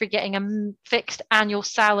exchange for getting a fixed annual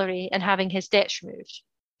salary and having his debts removed.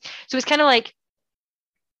 So it's kind of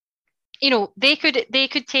they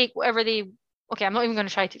could take whatever they. Okay, I'm not even going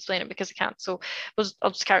to try to explain it because I can't. So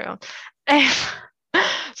I'll just carry on.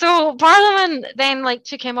 So Parliament then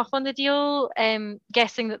took him up on the deal,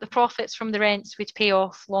 guessing that the profits from the rents would pay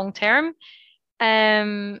off long term.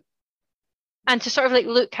 And to sort of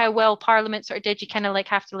look how well Parliament sort of did, you kind of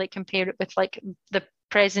have to compare it with the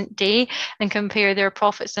present day and compare their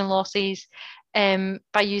profits and losses by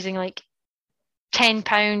using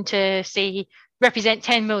 £10 to say represent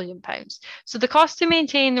 £10 million. So the cost to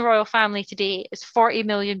maintain the royal family today is £40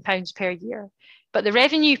 million per year. But the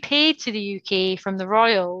revenue paid to the UK from the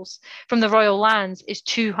royal lands is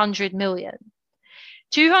 200 million.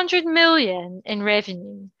 200 million in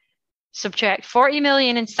revenue, subtract 40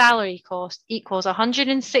 million in salary cost equals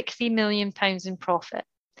 160 million pounds in profit.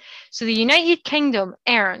 So the United Kingdom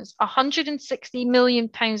earns 160 million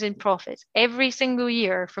pounds in profits every single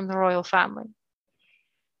year from the royal family.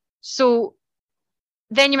 So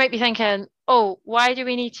then you might be thinking, oh, why do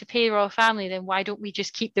we need to pay the royal family then? Why don't we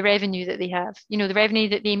just keep the revenue that they have? The revenue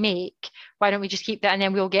that they make, why don't we just keep that and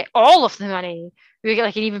then we'll get all of the money? We'll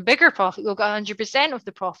get an even bigger profit. We'll get 100% of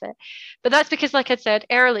the profit. But that's because, like I said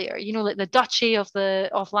earlier, the Duchy of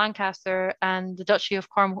Lancaster and the Duchy of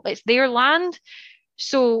Cornwall, it's their land.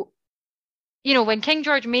 So when King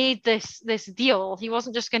George made this deal, he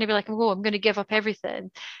wasn't just going to be like, oh, I'm going to give up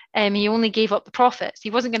everything. He only gave up the profits.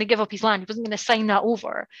 He wasn't going to give up his land. He wasn't going to sign that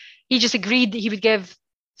over. He just agreed that he would give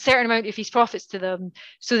certain amount of his profits to them,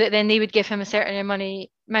 so that then they would give him a certain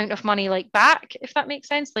amount of money like back, if that makes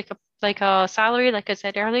sense, like a salary, like I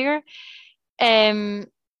said earlier. Um,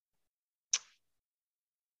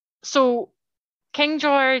 so King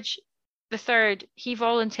George III, he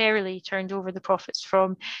voluntarily turned over the profits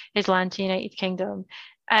from his land to the United Kingdom.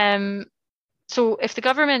 Um, so if the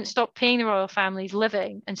government stopped paying the royal family's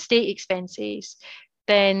living and state expenses,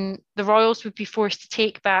 then the royals would be forced to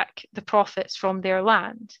take back the profits from their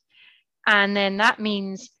land. And then that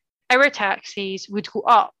means our taxes would go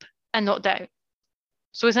up and not down.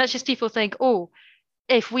 So it's not just people think, oh,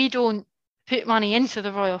 if we don't put money into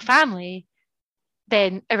the royal family,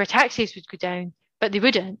 then our taxes would go down, but they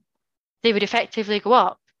wouldn't. They would effectively go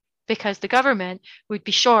up because the government would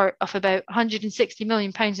be short of about £160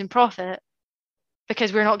 million in profit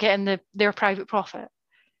because we're not getting their private profit.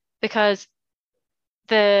 Because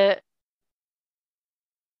the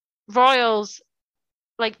royals,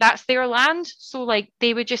 like, that's their land, so like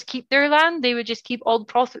they would just keep their land, they would just keep all the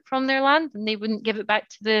profit from their land, and they wouldn't give it back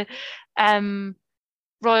to the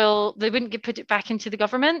they wouldn't put it back into the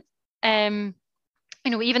government. Even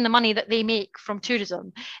the money that they make from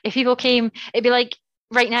tourism, if people came, it'd be like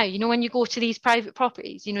right now, when you go to these private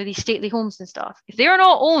properties, these stately homes and stuff, if they're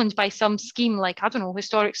not owned by some scheme like, I don't know,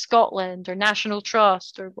 Historic Scotland or National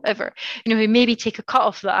Trust or whatever, who maybe take a cut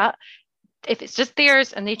off that, if it's just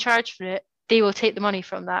theirs and they charge for it, they will take the money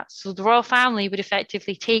from that. So the royal family would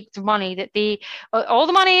effectively take the money that all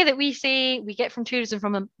the money that we say we get from tourism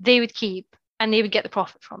from them, they would keep, and they would get the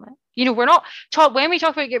profit from it. We're not when we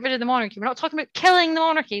talk about get rid of the monarchy, we're not talking about killing the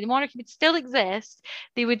monarchy. The monarchy would still exist.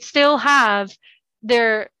 They would still have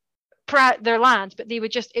their land, but it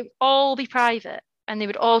would all be private, and they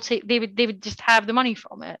would just have the money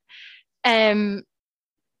from it.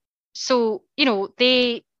 So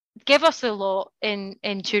they give us a lot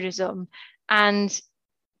in tourism, and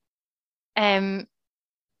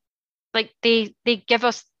like they give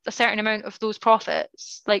us a certain amount of those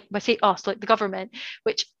profits, like I say us, like the government,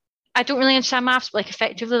 which I don't really understand maths, but like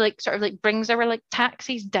effectively like sort of like brings our like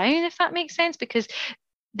taxes down, if that makes sense, because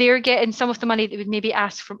they're getting some of the money that would maybe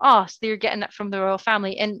ask from us, they're getting that from the royal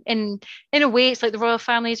family. And in a way, it's like the royal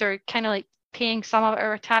families are kind of like paying some of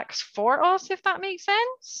our tax for us, if that makes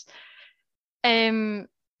sense. I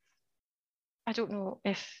don't know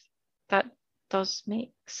if that does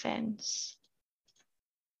make sense.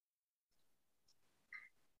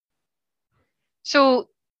 So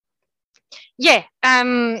yeah,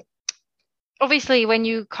 obviously when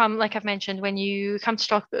you come, like I've mentioned, when you come to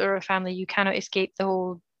talk about the royal family, you cannot escape the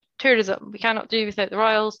whole tourism. We cannot do without the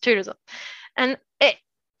royals, tourism. And it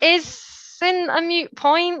is in a mute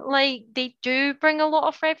point, like they do bring a lot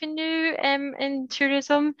of revenue in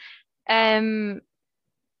tourism.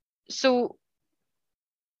 So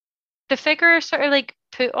the figure sort of like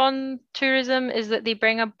put on tourism is that they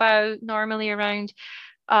bring about normally around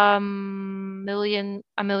 £1 million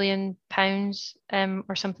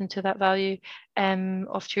or something to that value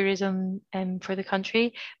of tourism for the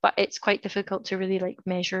country, but it's quite difficult to really like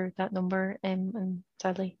measure that number, and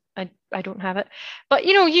sadly I don't have it. But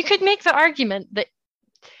you could make the argument that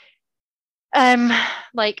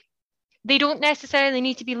like they don't necessarily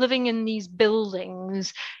need to be living in these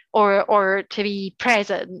buildings or to be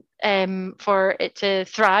present for it to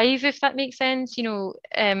thrive, if that makes sense.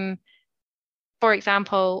 For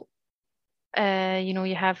example,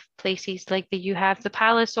 you have places like you have the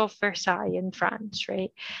Palace of Versailles in France,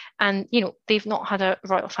 right? And they've not had a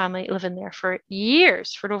royal family living there for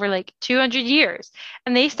years, for over like 200 years,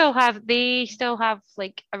 and they still have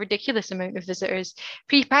like a ridiculous amount of visitors.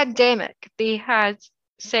 Pre-pandemic, they had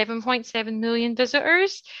 7.7 million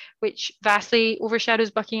visitors, which vastly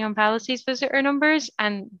overshadows Buckingham Palace's visitor numbers,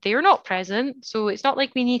 and they're not present. So it's not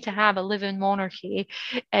like we need to have a living monarchy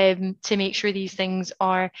to make sure these things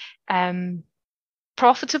are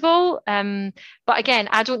profitable. But again,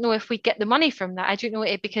 I don't know if we get the money from that. I don't know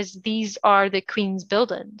it because these are the Queen's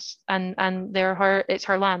buildings, and it's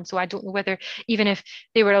her land. So I don't know whether, even if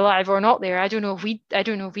they were alive or not there, I don't know if we'd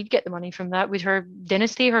get the money from that. Would her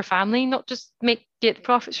dynasty, her family, not just get the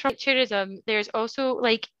profits from tourism? There's also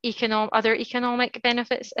like other economic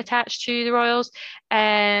benefits attached to the royals,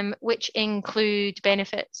 which include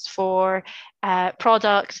benefits for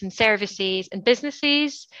products and services and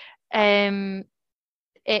businesses.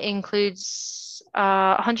 It includes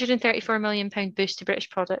a £134 million boost to British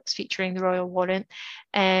products featuring the royal warrant.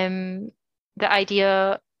 The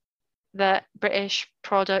idea that British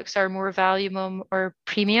products are more valuable or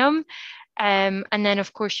premium And then,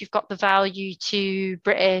 of course, you've got the value to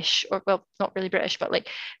British, or well, not really British, but like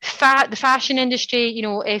the fashion industry. You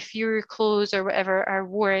know, if your clothes or whatever are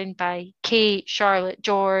worn by Kate, Charlotte,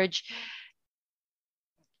 George,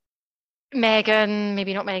 Meghan,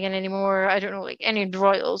 maybe not Meghan anymore, I don't know, like any of the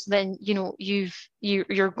royals, then you know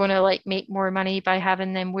you're gonna like make more money by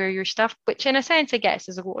having them wear your stuff, which in a sense I guess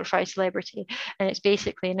is a glorified celebrity, and it's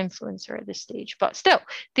basically an influencer at this stage. But still,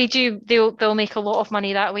 they'll make a lot of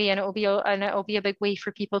money that way, and it'll be a big way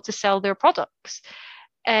for people to sell their products.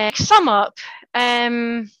 Sum up,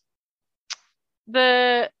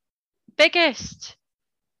 the biggest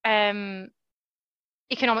um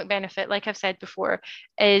economic benefit, like I've said before,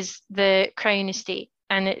 is the Crown estate,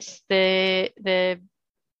 and it's the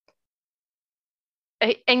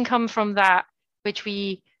income from that which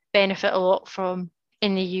we benefit a lot from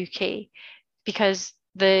in the UK, because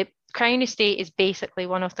the Crown estate is basically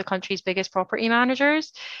one of the country's biggest property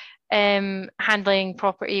managers, handling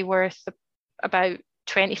property worth about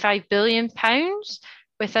 £25 billion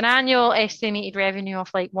with an annual estimated revenue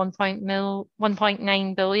of like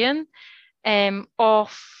 1.9 billion.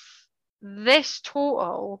 Of this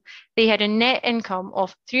total, they had a net income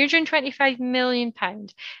of £325 million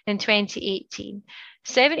in 2018,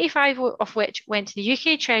 75 of which went to the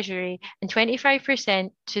UK Treasury and 25%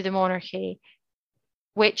 to the monarchy,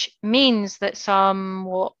 which means that some,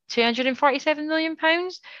 what, £247 million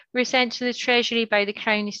were sent to the Treasury by the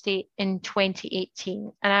Crown Estate in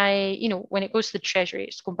 2018. And you know, when it goes to the Treasury,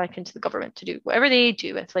 it's going back into the government to do whatever they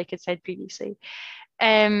do with, like I said previously.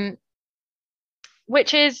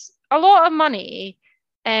 Which is a lot of money,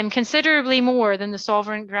 considerably more than the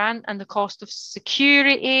sovereign grant and the cost of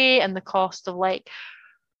security and the cost of like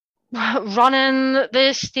running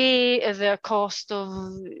the state, the cost of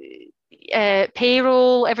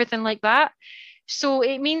payroll, everything like that. So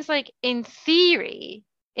it means like in theory,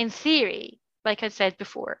 like I said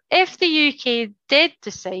before, if the UK did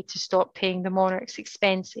decide to stop paying the monarch's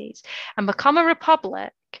expenses and become a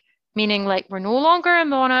republic, meaning like we're no longer a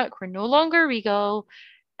monarch, we're no longer regal,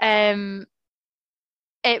 it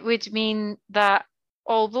would mean that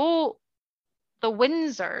although the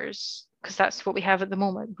Windsors, because that's what we have at the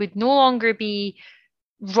moment, would no longer be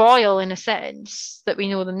royal in a sense that we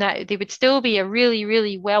know them now, they would still be a really,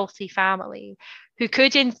 really wealthy family who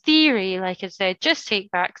could, in theory, like I said, just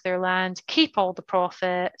take back their land, keep all the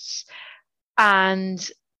profits, and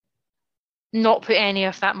not put any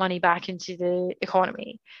of that money back into the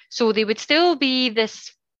economy. So they would still be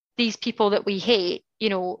these people that we hate, you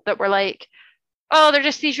know, that were like, oh, they're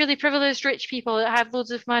just these really privileged rich people that have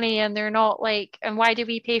loads of money and they're not like, and why do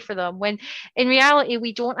we pay for them? When in reality,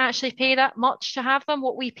 we don't actually pay that much to have them.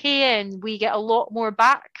 What we pay in, we get a lot more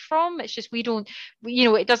back from. It's just we don't, you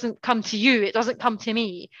know, it doesn't come to you. It doesn't come to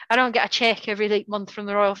me. I don't get a check every like month from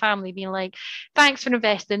the royal family being like, thanks for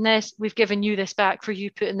investing this. We've given you this back for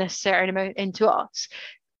you putting this certain amount into us.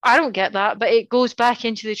 I don't get that, but it goes back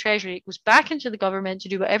into the treasury. It goes back into the government to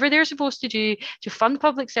do whatever they're supposed to do, to fund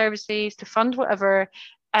public services, to fund whatever.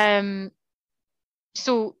 So,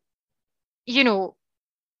 you know,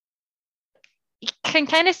 you can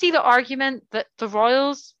kind of see the argument that the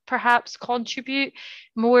royals perhaps contribute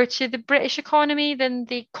more to the British economy than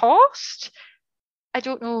they cost. I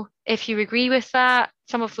don't know if you agree with that.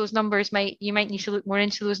 Some of those numbers you might need to look more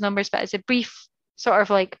into those numbers, but as a brief sort of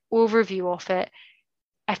like overview of it,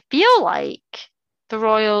 I feel like the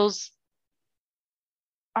royals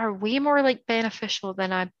are way more like beneficial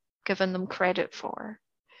than I've given them credit for.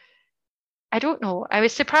 I don't know. I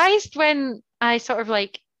was surprised when I sort of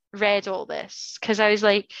like read all this because I was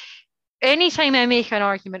like, anytime I make an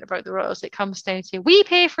argument about the royals, it comes down to we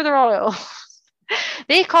pay for the royals.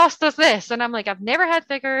 They cost us this. And I'm like, I've never had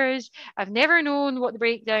figures. I've never known what the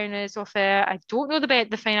breakdown is of it. I don't know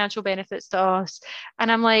the financial benefits to us. And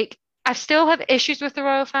I'm like, I still have issues with the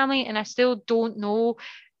royal family, and I still don't know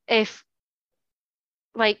if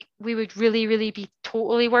like we would really, really be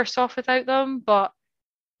totally worse off without them. But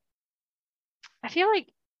I feel like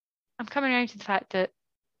I'm coming around to the fact that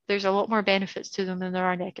there's a lot more benefits to them than there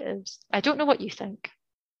are negatives. I don't know what you think.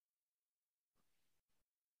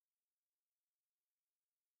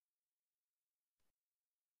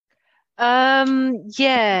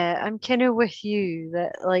 Yeah, I'm kind of with you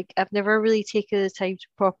that like I've never really taken the time to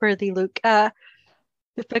properly look at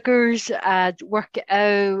the figures and work it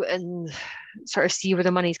out and sort of see where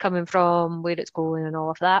the money's coming from, where it's going, and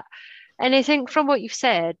all of that. And I think from what you've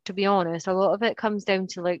said, to be honest, a lot of it comes down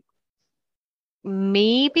to like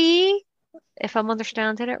maybe, if I'm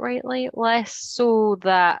understanding it rightly, less so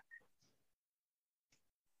that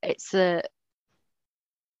it's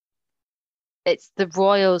the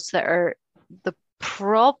royals that are the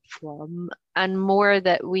problem, and more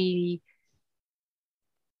that we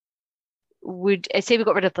would say we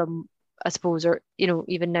got rid of them, I suppose, or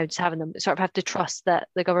even now just having them, sort of have to trust that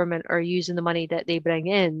the government are using the money that they bring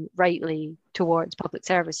in rightly towards public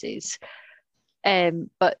services.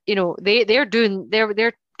 But they're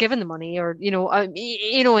giving the money, or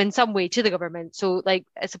in some way to the government. So like,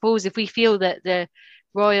 I suppose if we feel that the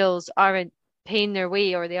royals aren't paying their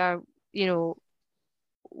way, or they aren't,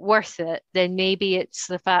 worth it, then maybe it's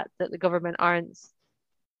the fact that the government aren't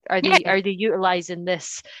are Yeah. they utilizing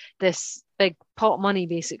this big pot of money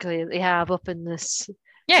basically that they have up in this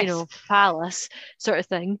Yes. palace sort of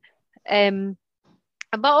thing. Um,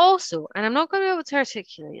 but also, and I'm not going to be able to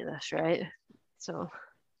articulate this, right? So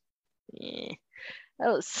yeah,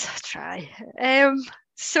 let's try.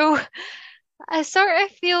 So I sort of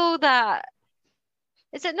feel that,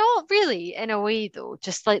 is it not really, in a way though,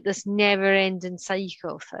 just like this never-ending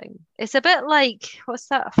cycle thing? It's a bit like, what's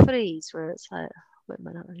that phrase where it's like, wait a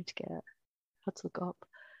minute, I need to get it. I had to look it up.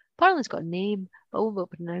 Apparently it's got a name, but I won't be able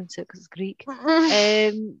to pronounce it because it's Greek.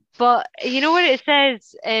 But you know what it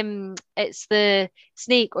says? It's the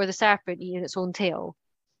snake or the serpent eating its own tail.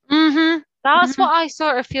 Mm-hmm. That's what I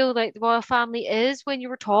sort of feel like the royal family is when you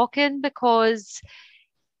were talking, because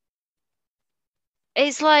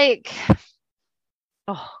it's like,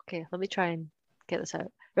 oh, okay, let me try and get this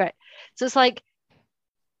out. Right. So it's like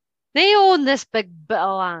they own this big bit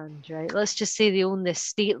of land, right? Let's just say they own this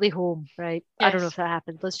stately home, right? I don't know Yes. if that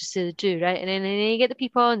happens. Let's just say they do, right? And then you get the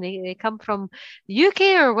people, and they come from the UK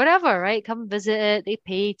or whatever, right? Come visit it. They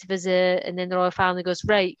pay to visit. And then the royal family goes,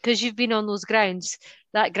 right, because you've been on those grounds,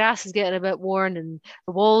 that grass is getting a bit worn and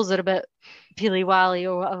the walls are a bit peely-wally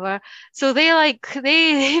or whatever. So they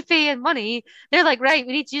pay in money. They're like, right,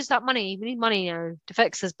 we need to use that money. We need money now to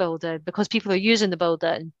fix this building because people are using the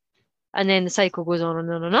building. And then the cycle goes on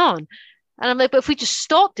and on and on. And I'm like, but if we just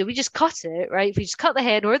stopped it, we just cut it, right? If we just cut the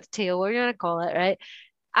head or the tail, whatever you want to call it, right?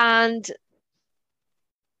 And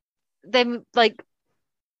then like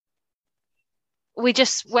we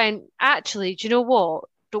just went, actually, do you know what?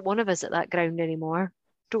 Don't want to visit that ground anymore.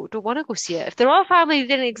 Don't want to go see it. If the royal family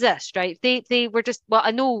didn't exist, right? They were just, well,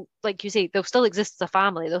 I know, like you say, they'll still exist as a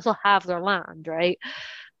family. They'll still have their land, right?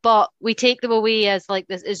 But we take them away as like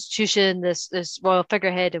this institution, this royal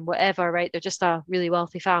figurehead and whatever, right? They're just a really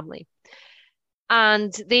wealthy family.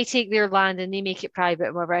 And they take their land and they make it private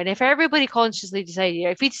and whatever. And if everybody consciously decided,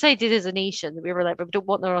 if we decided as a nation that we were like, we don't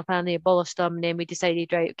want the royal family, abolished them, and then we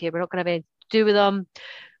decided, right, okay, we're not going to have anything to do with them.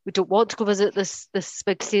 We don't want to go visit this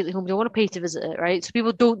big stately home. We don't want to pay to visit it, right? So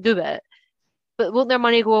people don't do it. But won't their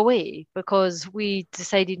money go away because we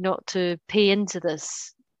decided not to pay into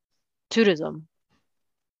this tourism?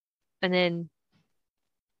 And then,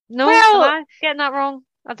 no, am Well, I getting that wrong?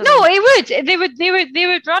 I don't no, know. it would. They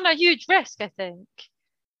would run a huge risk, I think,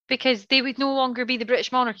 because they would no longer be the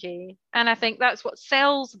British monarchy, and I think that's what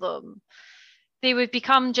sells them. They would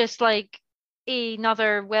become just like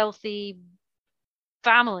another wealthy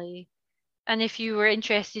family, and if you were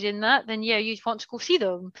interested in that, then yeah, you'd want to go see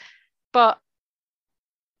them. But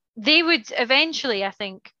they would eventually, I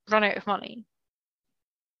think, run out of money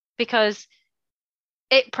because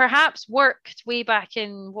it perhaps worked way back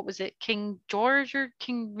in, what was it, King George or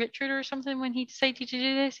King Richard or something, when he decided to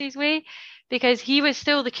do this his way, because he was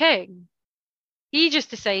still the king. He just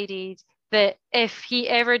decided that if he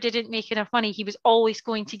ever didn't make enough money, he was always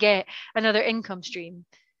going to get another income stream.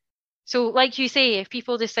 So, like you say, if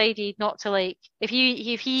people decided not to, like, if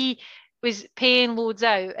he was paying loads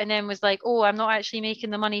out and then was like, oh, I'm not actually making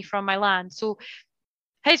the money from my land. So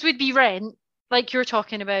his would be rent, like you're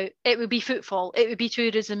talking about. It would be footfall. It would be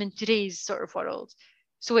tourism in today's sort of world.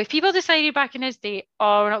 So if people decided back in his day,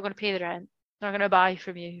 oh, we're not going to pay the rent, we're not going to buy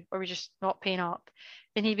from you, or we're just not paying up,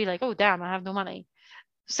 then he'd be like, oh, damn, I have no money.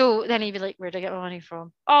 So then he'd be like, where'd I get my money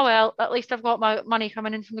from? Oh, well, at least I've got my money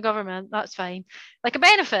coming in from the government. That's fine. Like a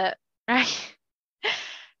benefit, right?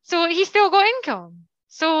 So he's still got income.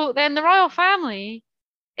 So then the royal family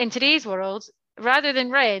in today's world, rather than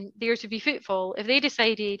rent, they're to be footfall. If they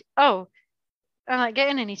decided, oh, I'm not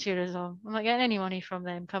getting any tourism, I'm not getting any money from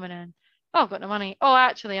them coming in. Oh, I've got no money. Oh,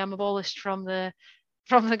 actually, I'm abolished from the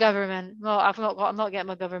government. Well, I'm not getting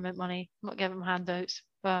my government money. I'm not giving them handouts,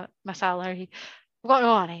 but my salary. I've got no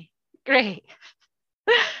money. Great.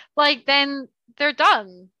 Like then they're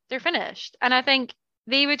done. They're finished. And I think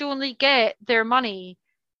they would only get their money,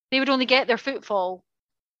 they would only get their footfall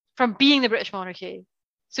from being the British monarchy.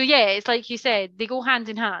 So yeah, it's like you said, they go hand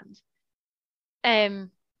in hand.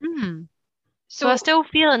 Um, Hmm. So I so still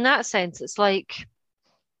feel in that sense, it's like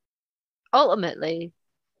ultimately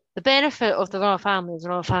the benefit of the royal family is the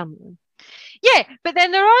royal family. Yeah, but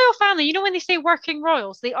then the royal family, you know, when they say working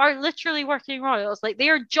royals, they are literally working royals. Like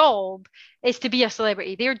their job is to be a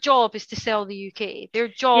celebrity. Their job is to sell the UK. Their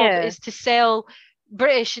job Yeah. is to sell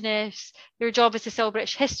Britishness. Their job is to sell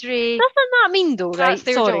British history. Doesn't that mean though, That's right?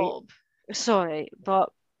 their Sorry, job. sorry,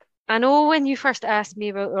 but I know when you first asked me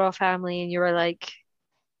about the royal family and you were like,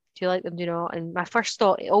 do you like them, do you not? And my first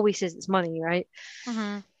thought, it always says it's money, right?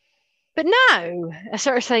 Mm-hmm. But now I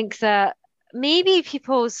sort of think that maybe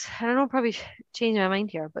people's, I don't know, probably change my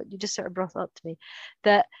mind here, but you just sort of brought it up to me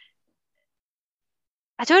that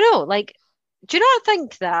I don't know, like, do you not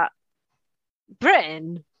think that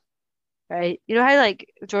Britain, right? You know how like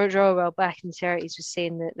George Orwell back in the 30s was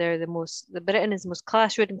saying that that Britain is the most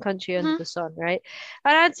class-ridden country under Mm-hmm. the sun, right?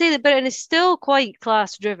 And I'd say that Britain is still quite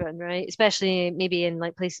class-driven, right? Especially maybe in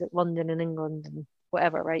like places like London and England and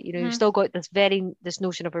whatever, right? You know, you've Mm-hmm. still got this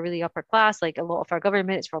notion of a really upper class, like a lot of our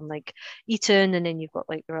government is from like Eton, and then you've got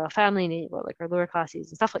like the royal family, and then you've got like our lower classes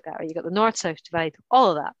and stuff like that, right? You've got the north-south divide,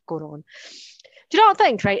 all of that going on. Do you not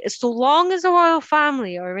think, right? So long as the royal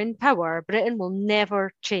family are in power, Britain will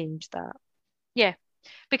never change that. Yeah,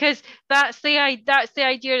 because that's the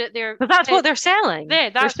idea that they're But that's what they're selling. there.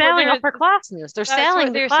 They're selling upper classness. They're That's what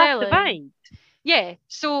selling the they're class selling. divide. Yeah.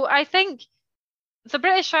 So I think the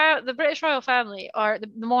British royal family or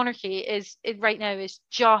the monarchy right now is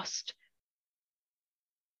just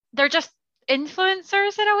they're just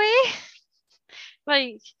influencers in a way.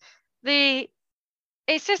 Like they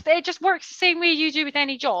it just works the same way you do with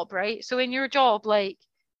any job, right? So in your job, like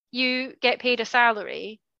you get paid a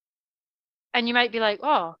salary and you might be like,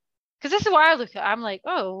 oh, because this is what I look at. I'm like,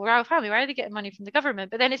 oh, royal family, why are they getting money from the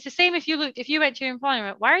government? But then it's the same if you went to your employer and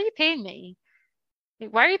went, why are you paying me?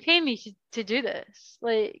 Like, why are you paying me to do this?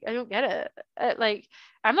 Like, I don't get it. Like,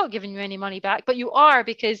 I'm not giving you any money back, but you are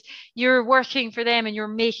because you're working for them and you're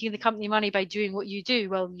making the company money by doing what you do.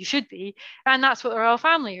 Well, you should be. And that's what the royal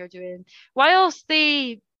family are doing. Whilst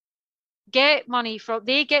they get money from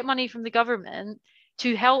the government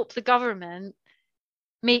to help the government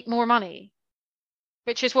make more money,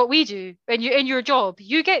 which is what we do. In your job,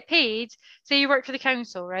 you get paid, say you work for the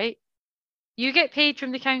council, right? You get paid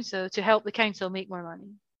from the council to help the council make more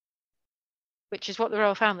money, which is what the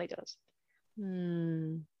royal family does.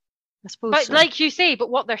 I suppose But so. like you say, but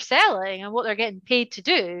what they're selling and what they're getting paid to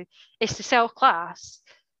do is to sell class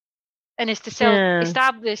and is to sell Yeah.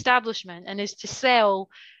 the establishment and is to sell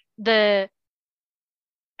the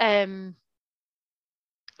um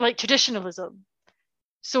like traditionalism.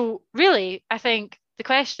 So really, I think the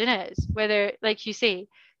question is whether, like you say,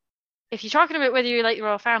 if you're talking about whether you like the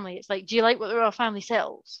royal family, it's like, do you like what the royal family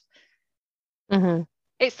sells? hmm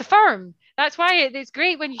It's the firm. That's why it's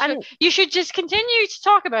great when And you should just continue to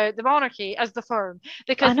talk about the monarchy as the firm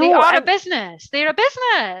I because they know, are a business. They're a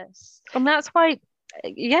business. and that's why,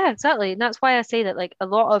 yeah, exactly. And that's why I say that like a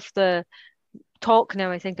lot of the talk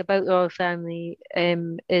now, I think, about the royal family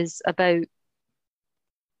is about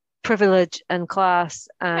privilege and class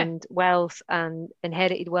Yeah, and wealth and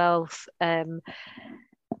inherited wealth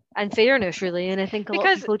and fairness really, and I think a lot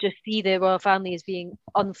of because people just see the royal family as being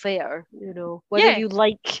unfair, you know, yeah,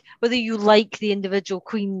 whether you like the individual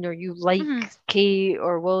queen or you like mhm. Kate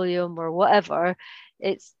or William or whatever.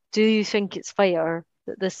 It's, do you think it's fair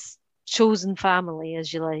that this chosen family,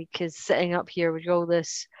 as you like, is sitting up here with all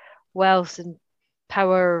this wealth and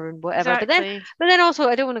power and whatever. Exactly. But then also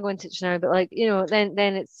I don't want to go into it now, but like, you know, then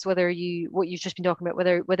it's whether you, what you've just been talking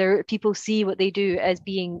about, whether people see what they do as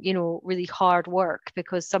being, you know, really hard work,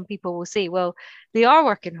 because some people will say, well, they are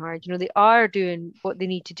working hard, you know, they are doing what they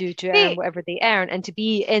need to do to earn They whatever they earn and to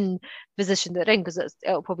be in the position they're in, because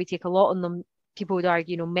it'll probably take a lot on them. People would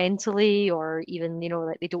argue, you know, mentally, or even, you know,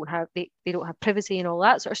 like they don't have privacy and all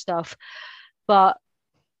that sort of stuff. But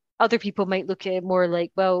other people might look at it more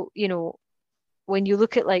like, well, you know, when you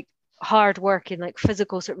look at like hard work and like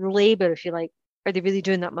physical sort of labor, if you like, are they really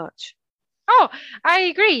doing that much? Oh, I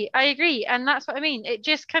agree. I agree. And that's what I mean. It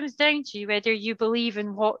just comes down to whether you believe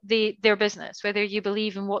in their business, whether you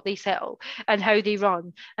believe in what they sell and how they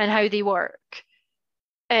run and how they work.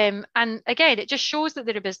 And again, it just shows that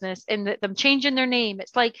they're a business in that them changing their name.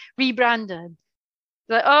 It's like rebranding.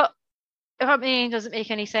 Like, oh, the company name doesn't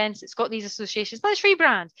make any sense. It's got these associations. Let's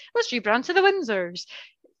rebrand. Let's rebrand to the Windsors.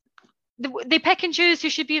 They pick and choose who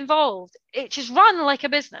should be involved. It just run like a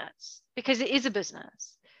business because it is a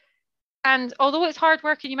business. And although it's hard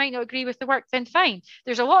work and you might not agree with the work, then fine.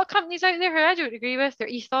 There's a lot of companies out there who I don't agree with, their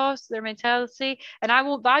ethos, their mentality, and I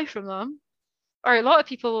won't buy from them. Or a lot of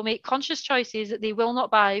people will make conscious choices that they will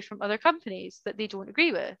not buy from other companies that they don't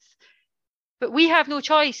agree with. But we have no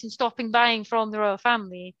choice in stopping buying from the royal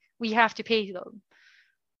family. We have to pay them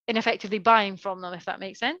in effectively buying from them, if that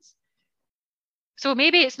makes sense. So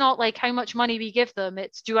maybe it's not like how much money we give them,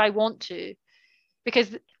 it's do I want to?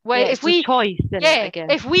 Because Yeah, if it's we a choice, isn't it, I guess.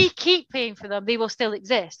 if we keep paying for them, they will still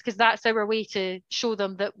exist, because that's our way to show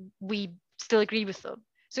them that we still agree with them.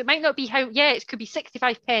 So it might not be it could be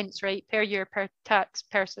 65 pence, right, per year per tax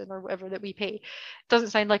person or whatever that we pay.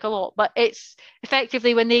 Doesn't sound like a lot, but it's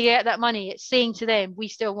effectively when they get that money, it's saying to them, we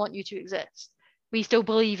still want you to exist. We still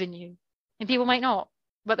believe in you. And people might not,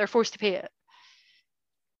 but they're forced to pay it.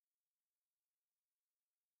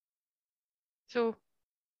 So,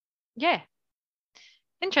 yeah.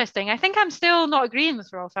 Interesting. I think I'm still not agreeing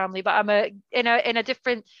with royal family, but I'm in a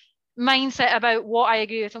different mindset about what I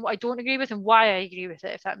agree with and what I don't agree with and why I agree with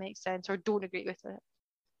it, if that makes sense, or don't agree with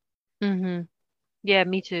it. Mm-hmm. Yeah,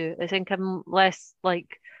 me too. I think I'm less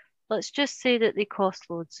like, let's just say that they cost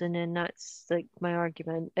loads, and then that's like my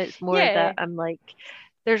argument. It's more Yeah. that I'm like,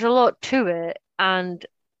 there's a lot to it, and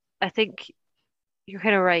I think you're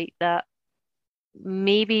kind of right that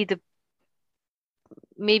maybe the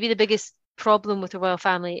biggest problem with the royal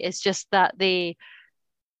family is just that they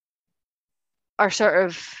are sort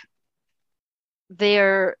of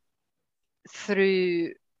there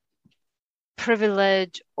through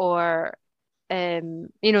privilege, or they're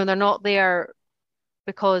not there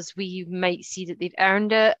because we might see that they've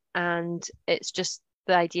earned it, and it's just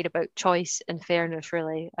the idea about choice and fairness,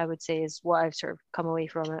 really, I would say, is what I've sort of come away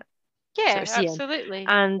from it, sort Yeah, of seeing. absolutely.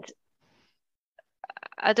 And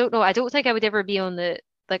I don't know, I don't think I would ever be on the,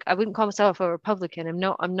 like, I wouldn't call myself a Republican.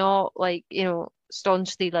 I'm not like,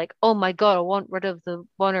 staunchly like, oh my God, I want rid of the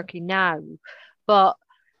monarchy now. But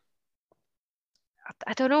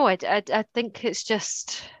I don't know. I think it's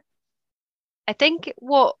just, I think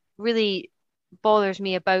what really bothers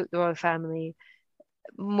me about the royal family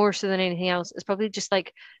more so than anything else is probably just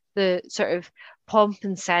like the sort of pomp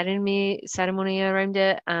and ceremony around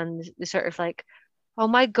it, and the sort of like, oh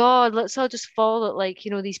my God, let's all just fall at, like,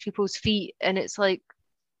 these people's feet. And it's like,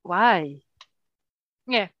 why?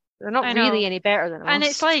 Yeah, They're not I really know. any better than And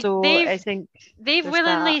it's us. like So I think they've there's that.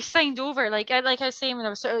 willingly signed over, like I was saying when I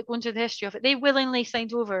was sort of like going through the history of it, they willingly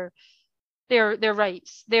signed over their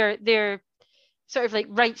rights, their sort of like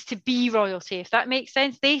rights to be royalty, if that makes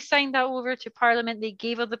sense. They signed that over to Parliament, they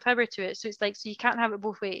gave all the power to it. So it's like, so you can't have it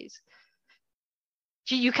both ways.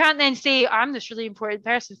 You can't then say, I'm this really important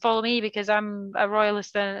person, follow me because I'm a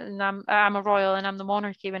royalist and I'm a royal and I'm the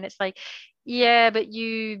monarchy, when it's like, yeah, but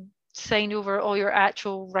you signed over all your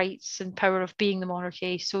actual rights and power of being the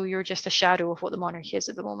monarchy, so you're just a shadow of what the monarchy is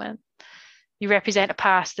at the moment. You represent a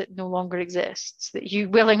past that no longer exists, that you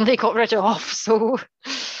willingly got rid of. So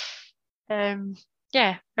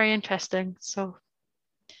yeah, very interesting. So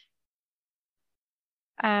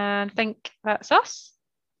and I think that's us.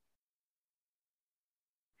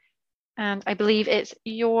 And I believe it's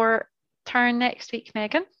your turn next week,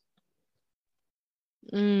 Megan.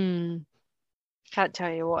 Can't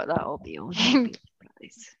tell you what that'll be on.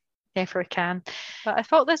 Never can. But I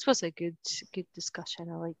thought this was a good discussion.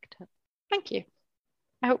 I liked it. Thank you.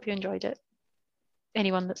 I hope you enjoyed it.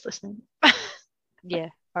 Anyone that's listening. Yeah,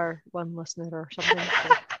 or one listener or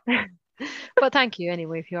something. But thank you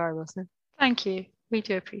anyway if you are listening. Thank you. We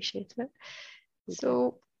do appreciate it. We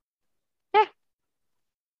so, yeah.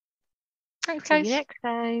 Thanks, guys. See you next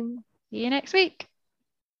time. See you next week.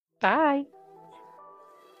 Bye.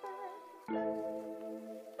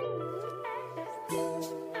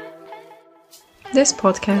 This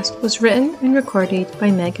podcast was written and recorded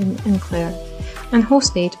by Megan and Claire and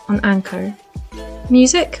hosted on Anchor.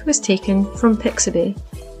 Music was taken from Pixabay.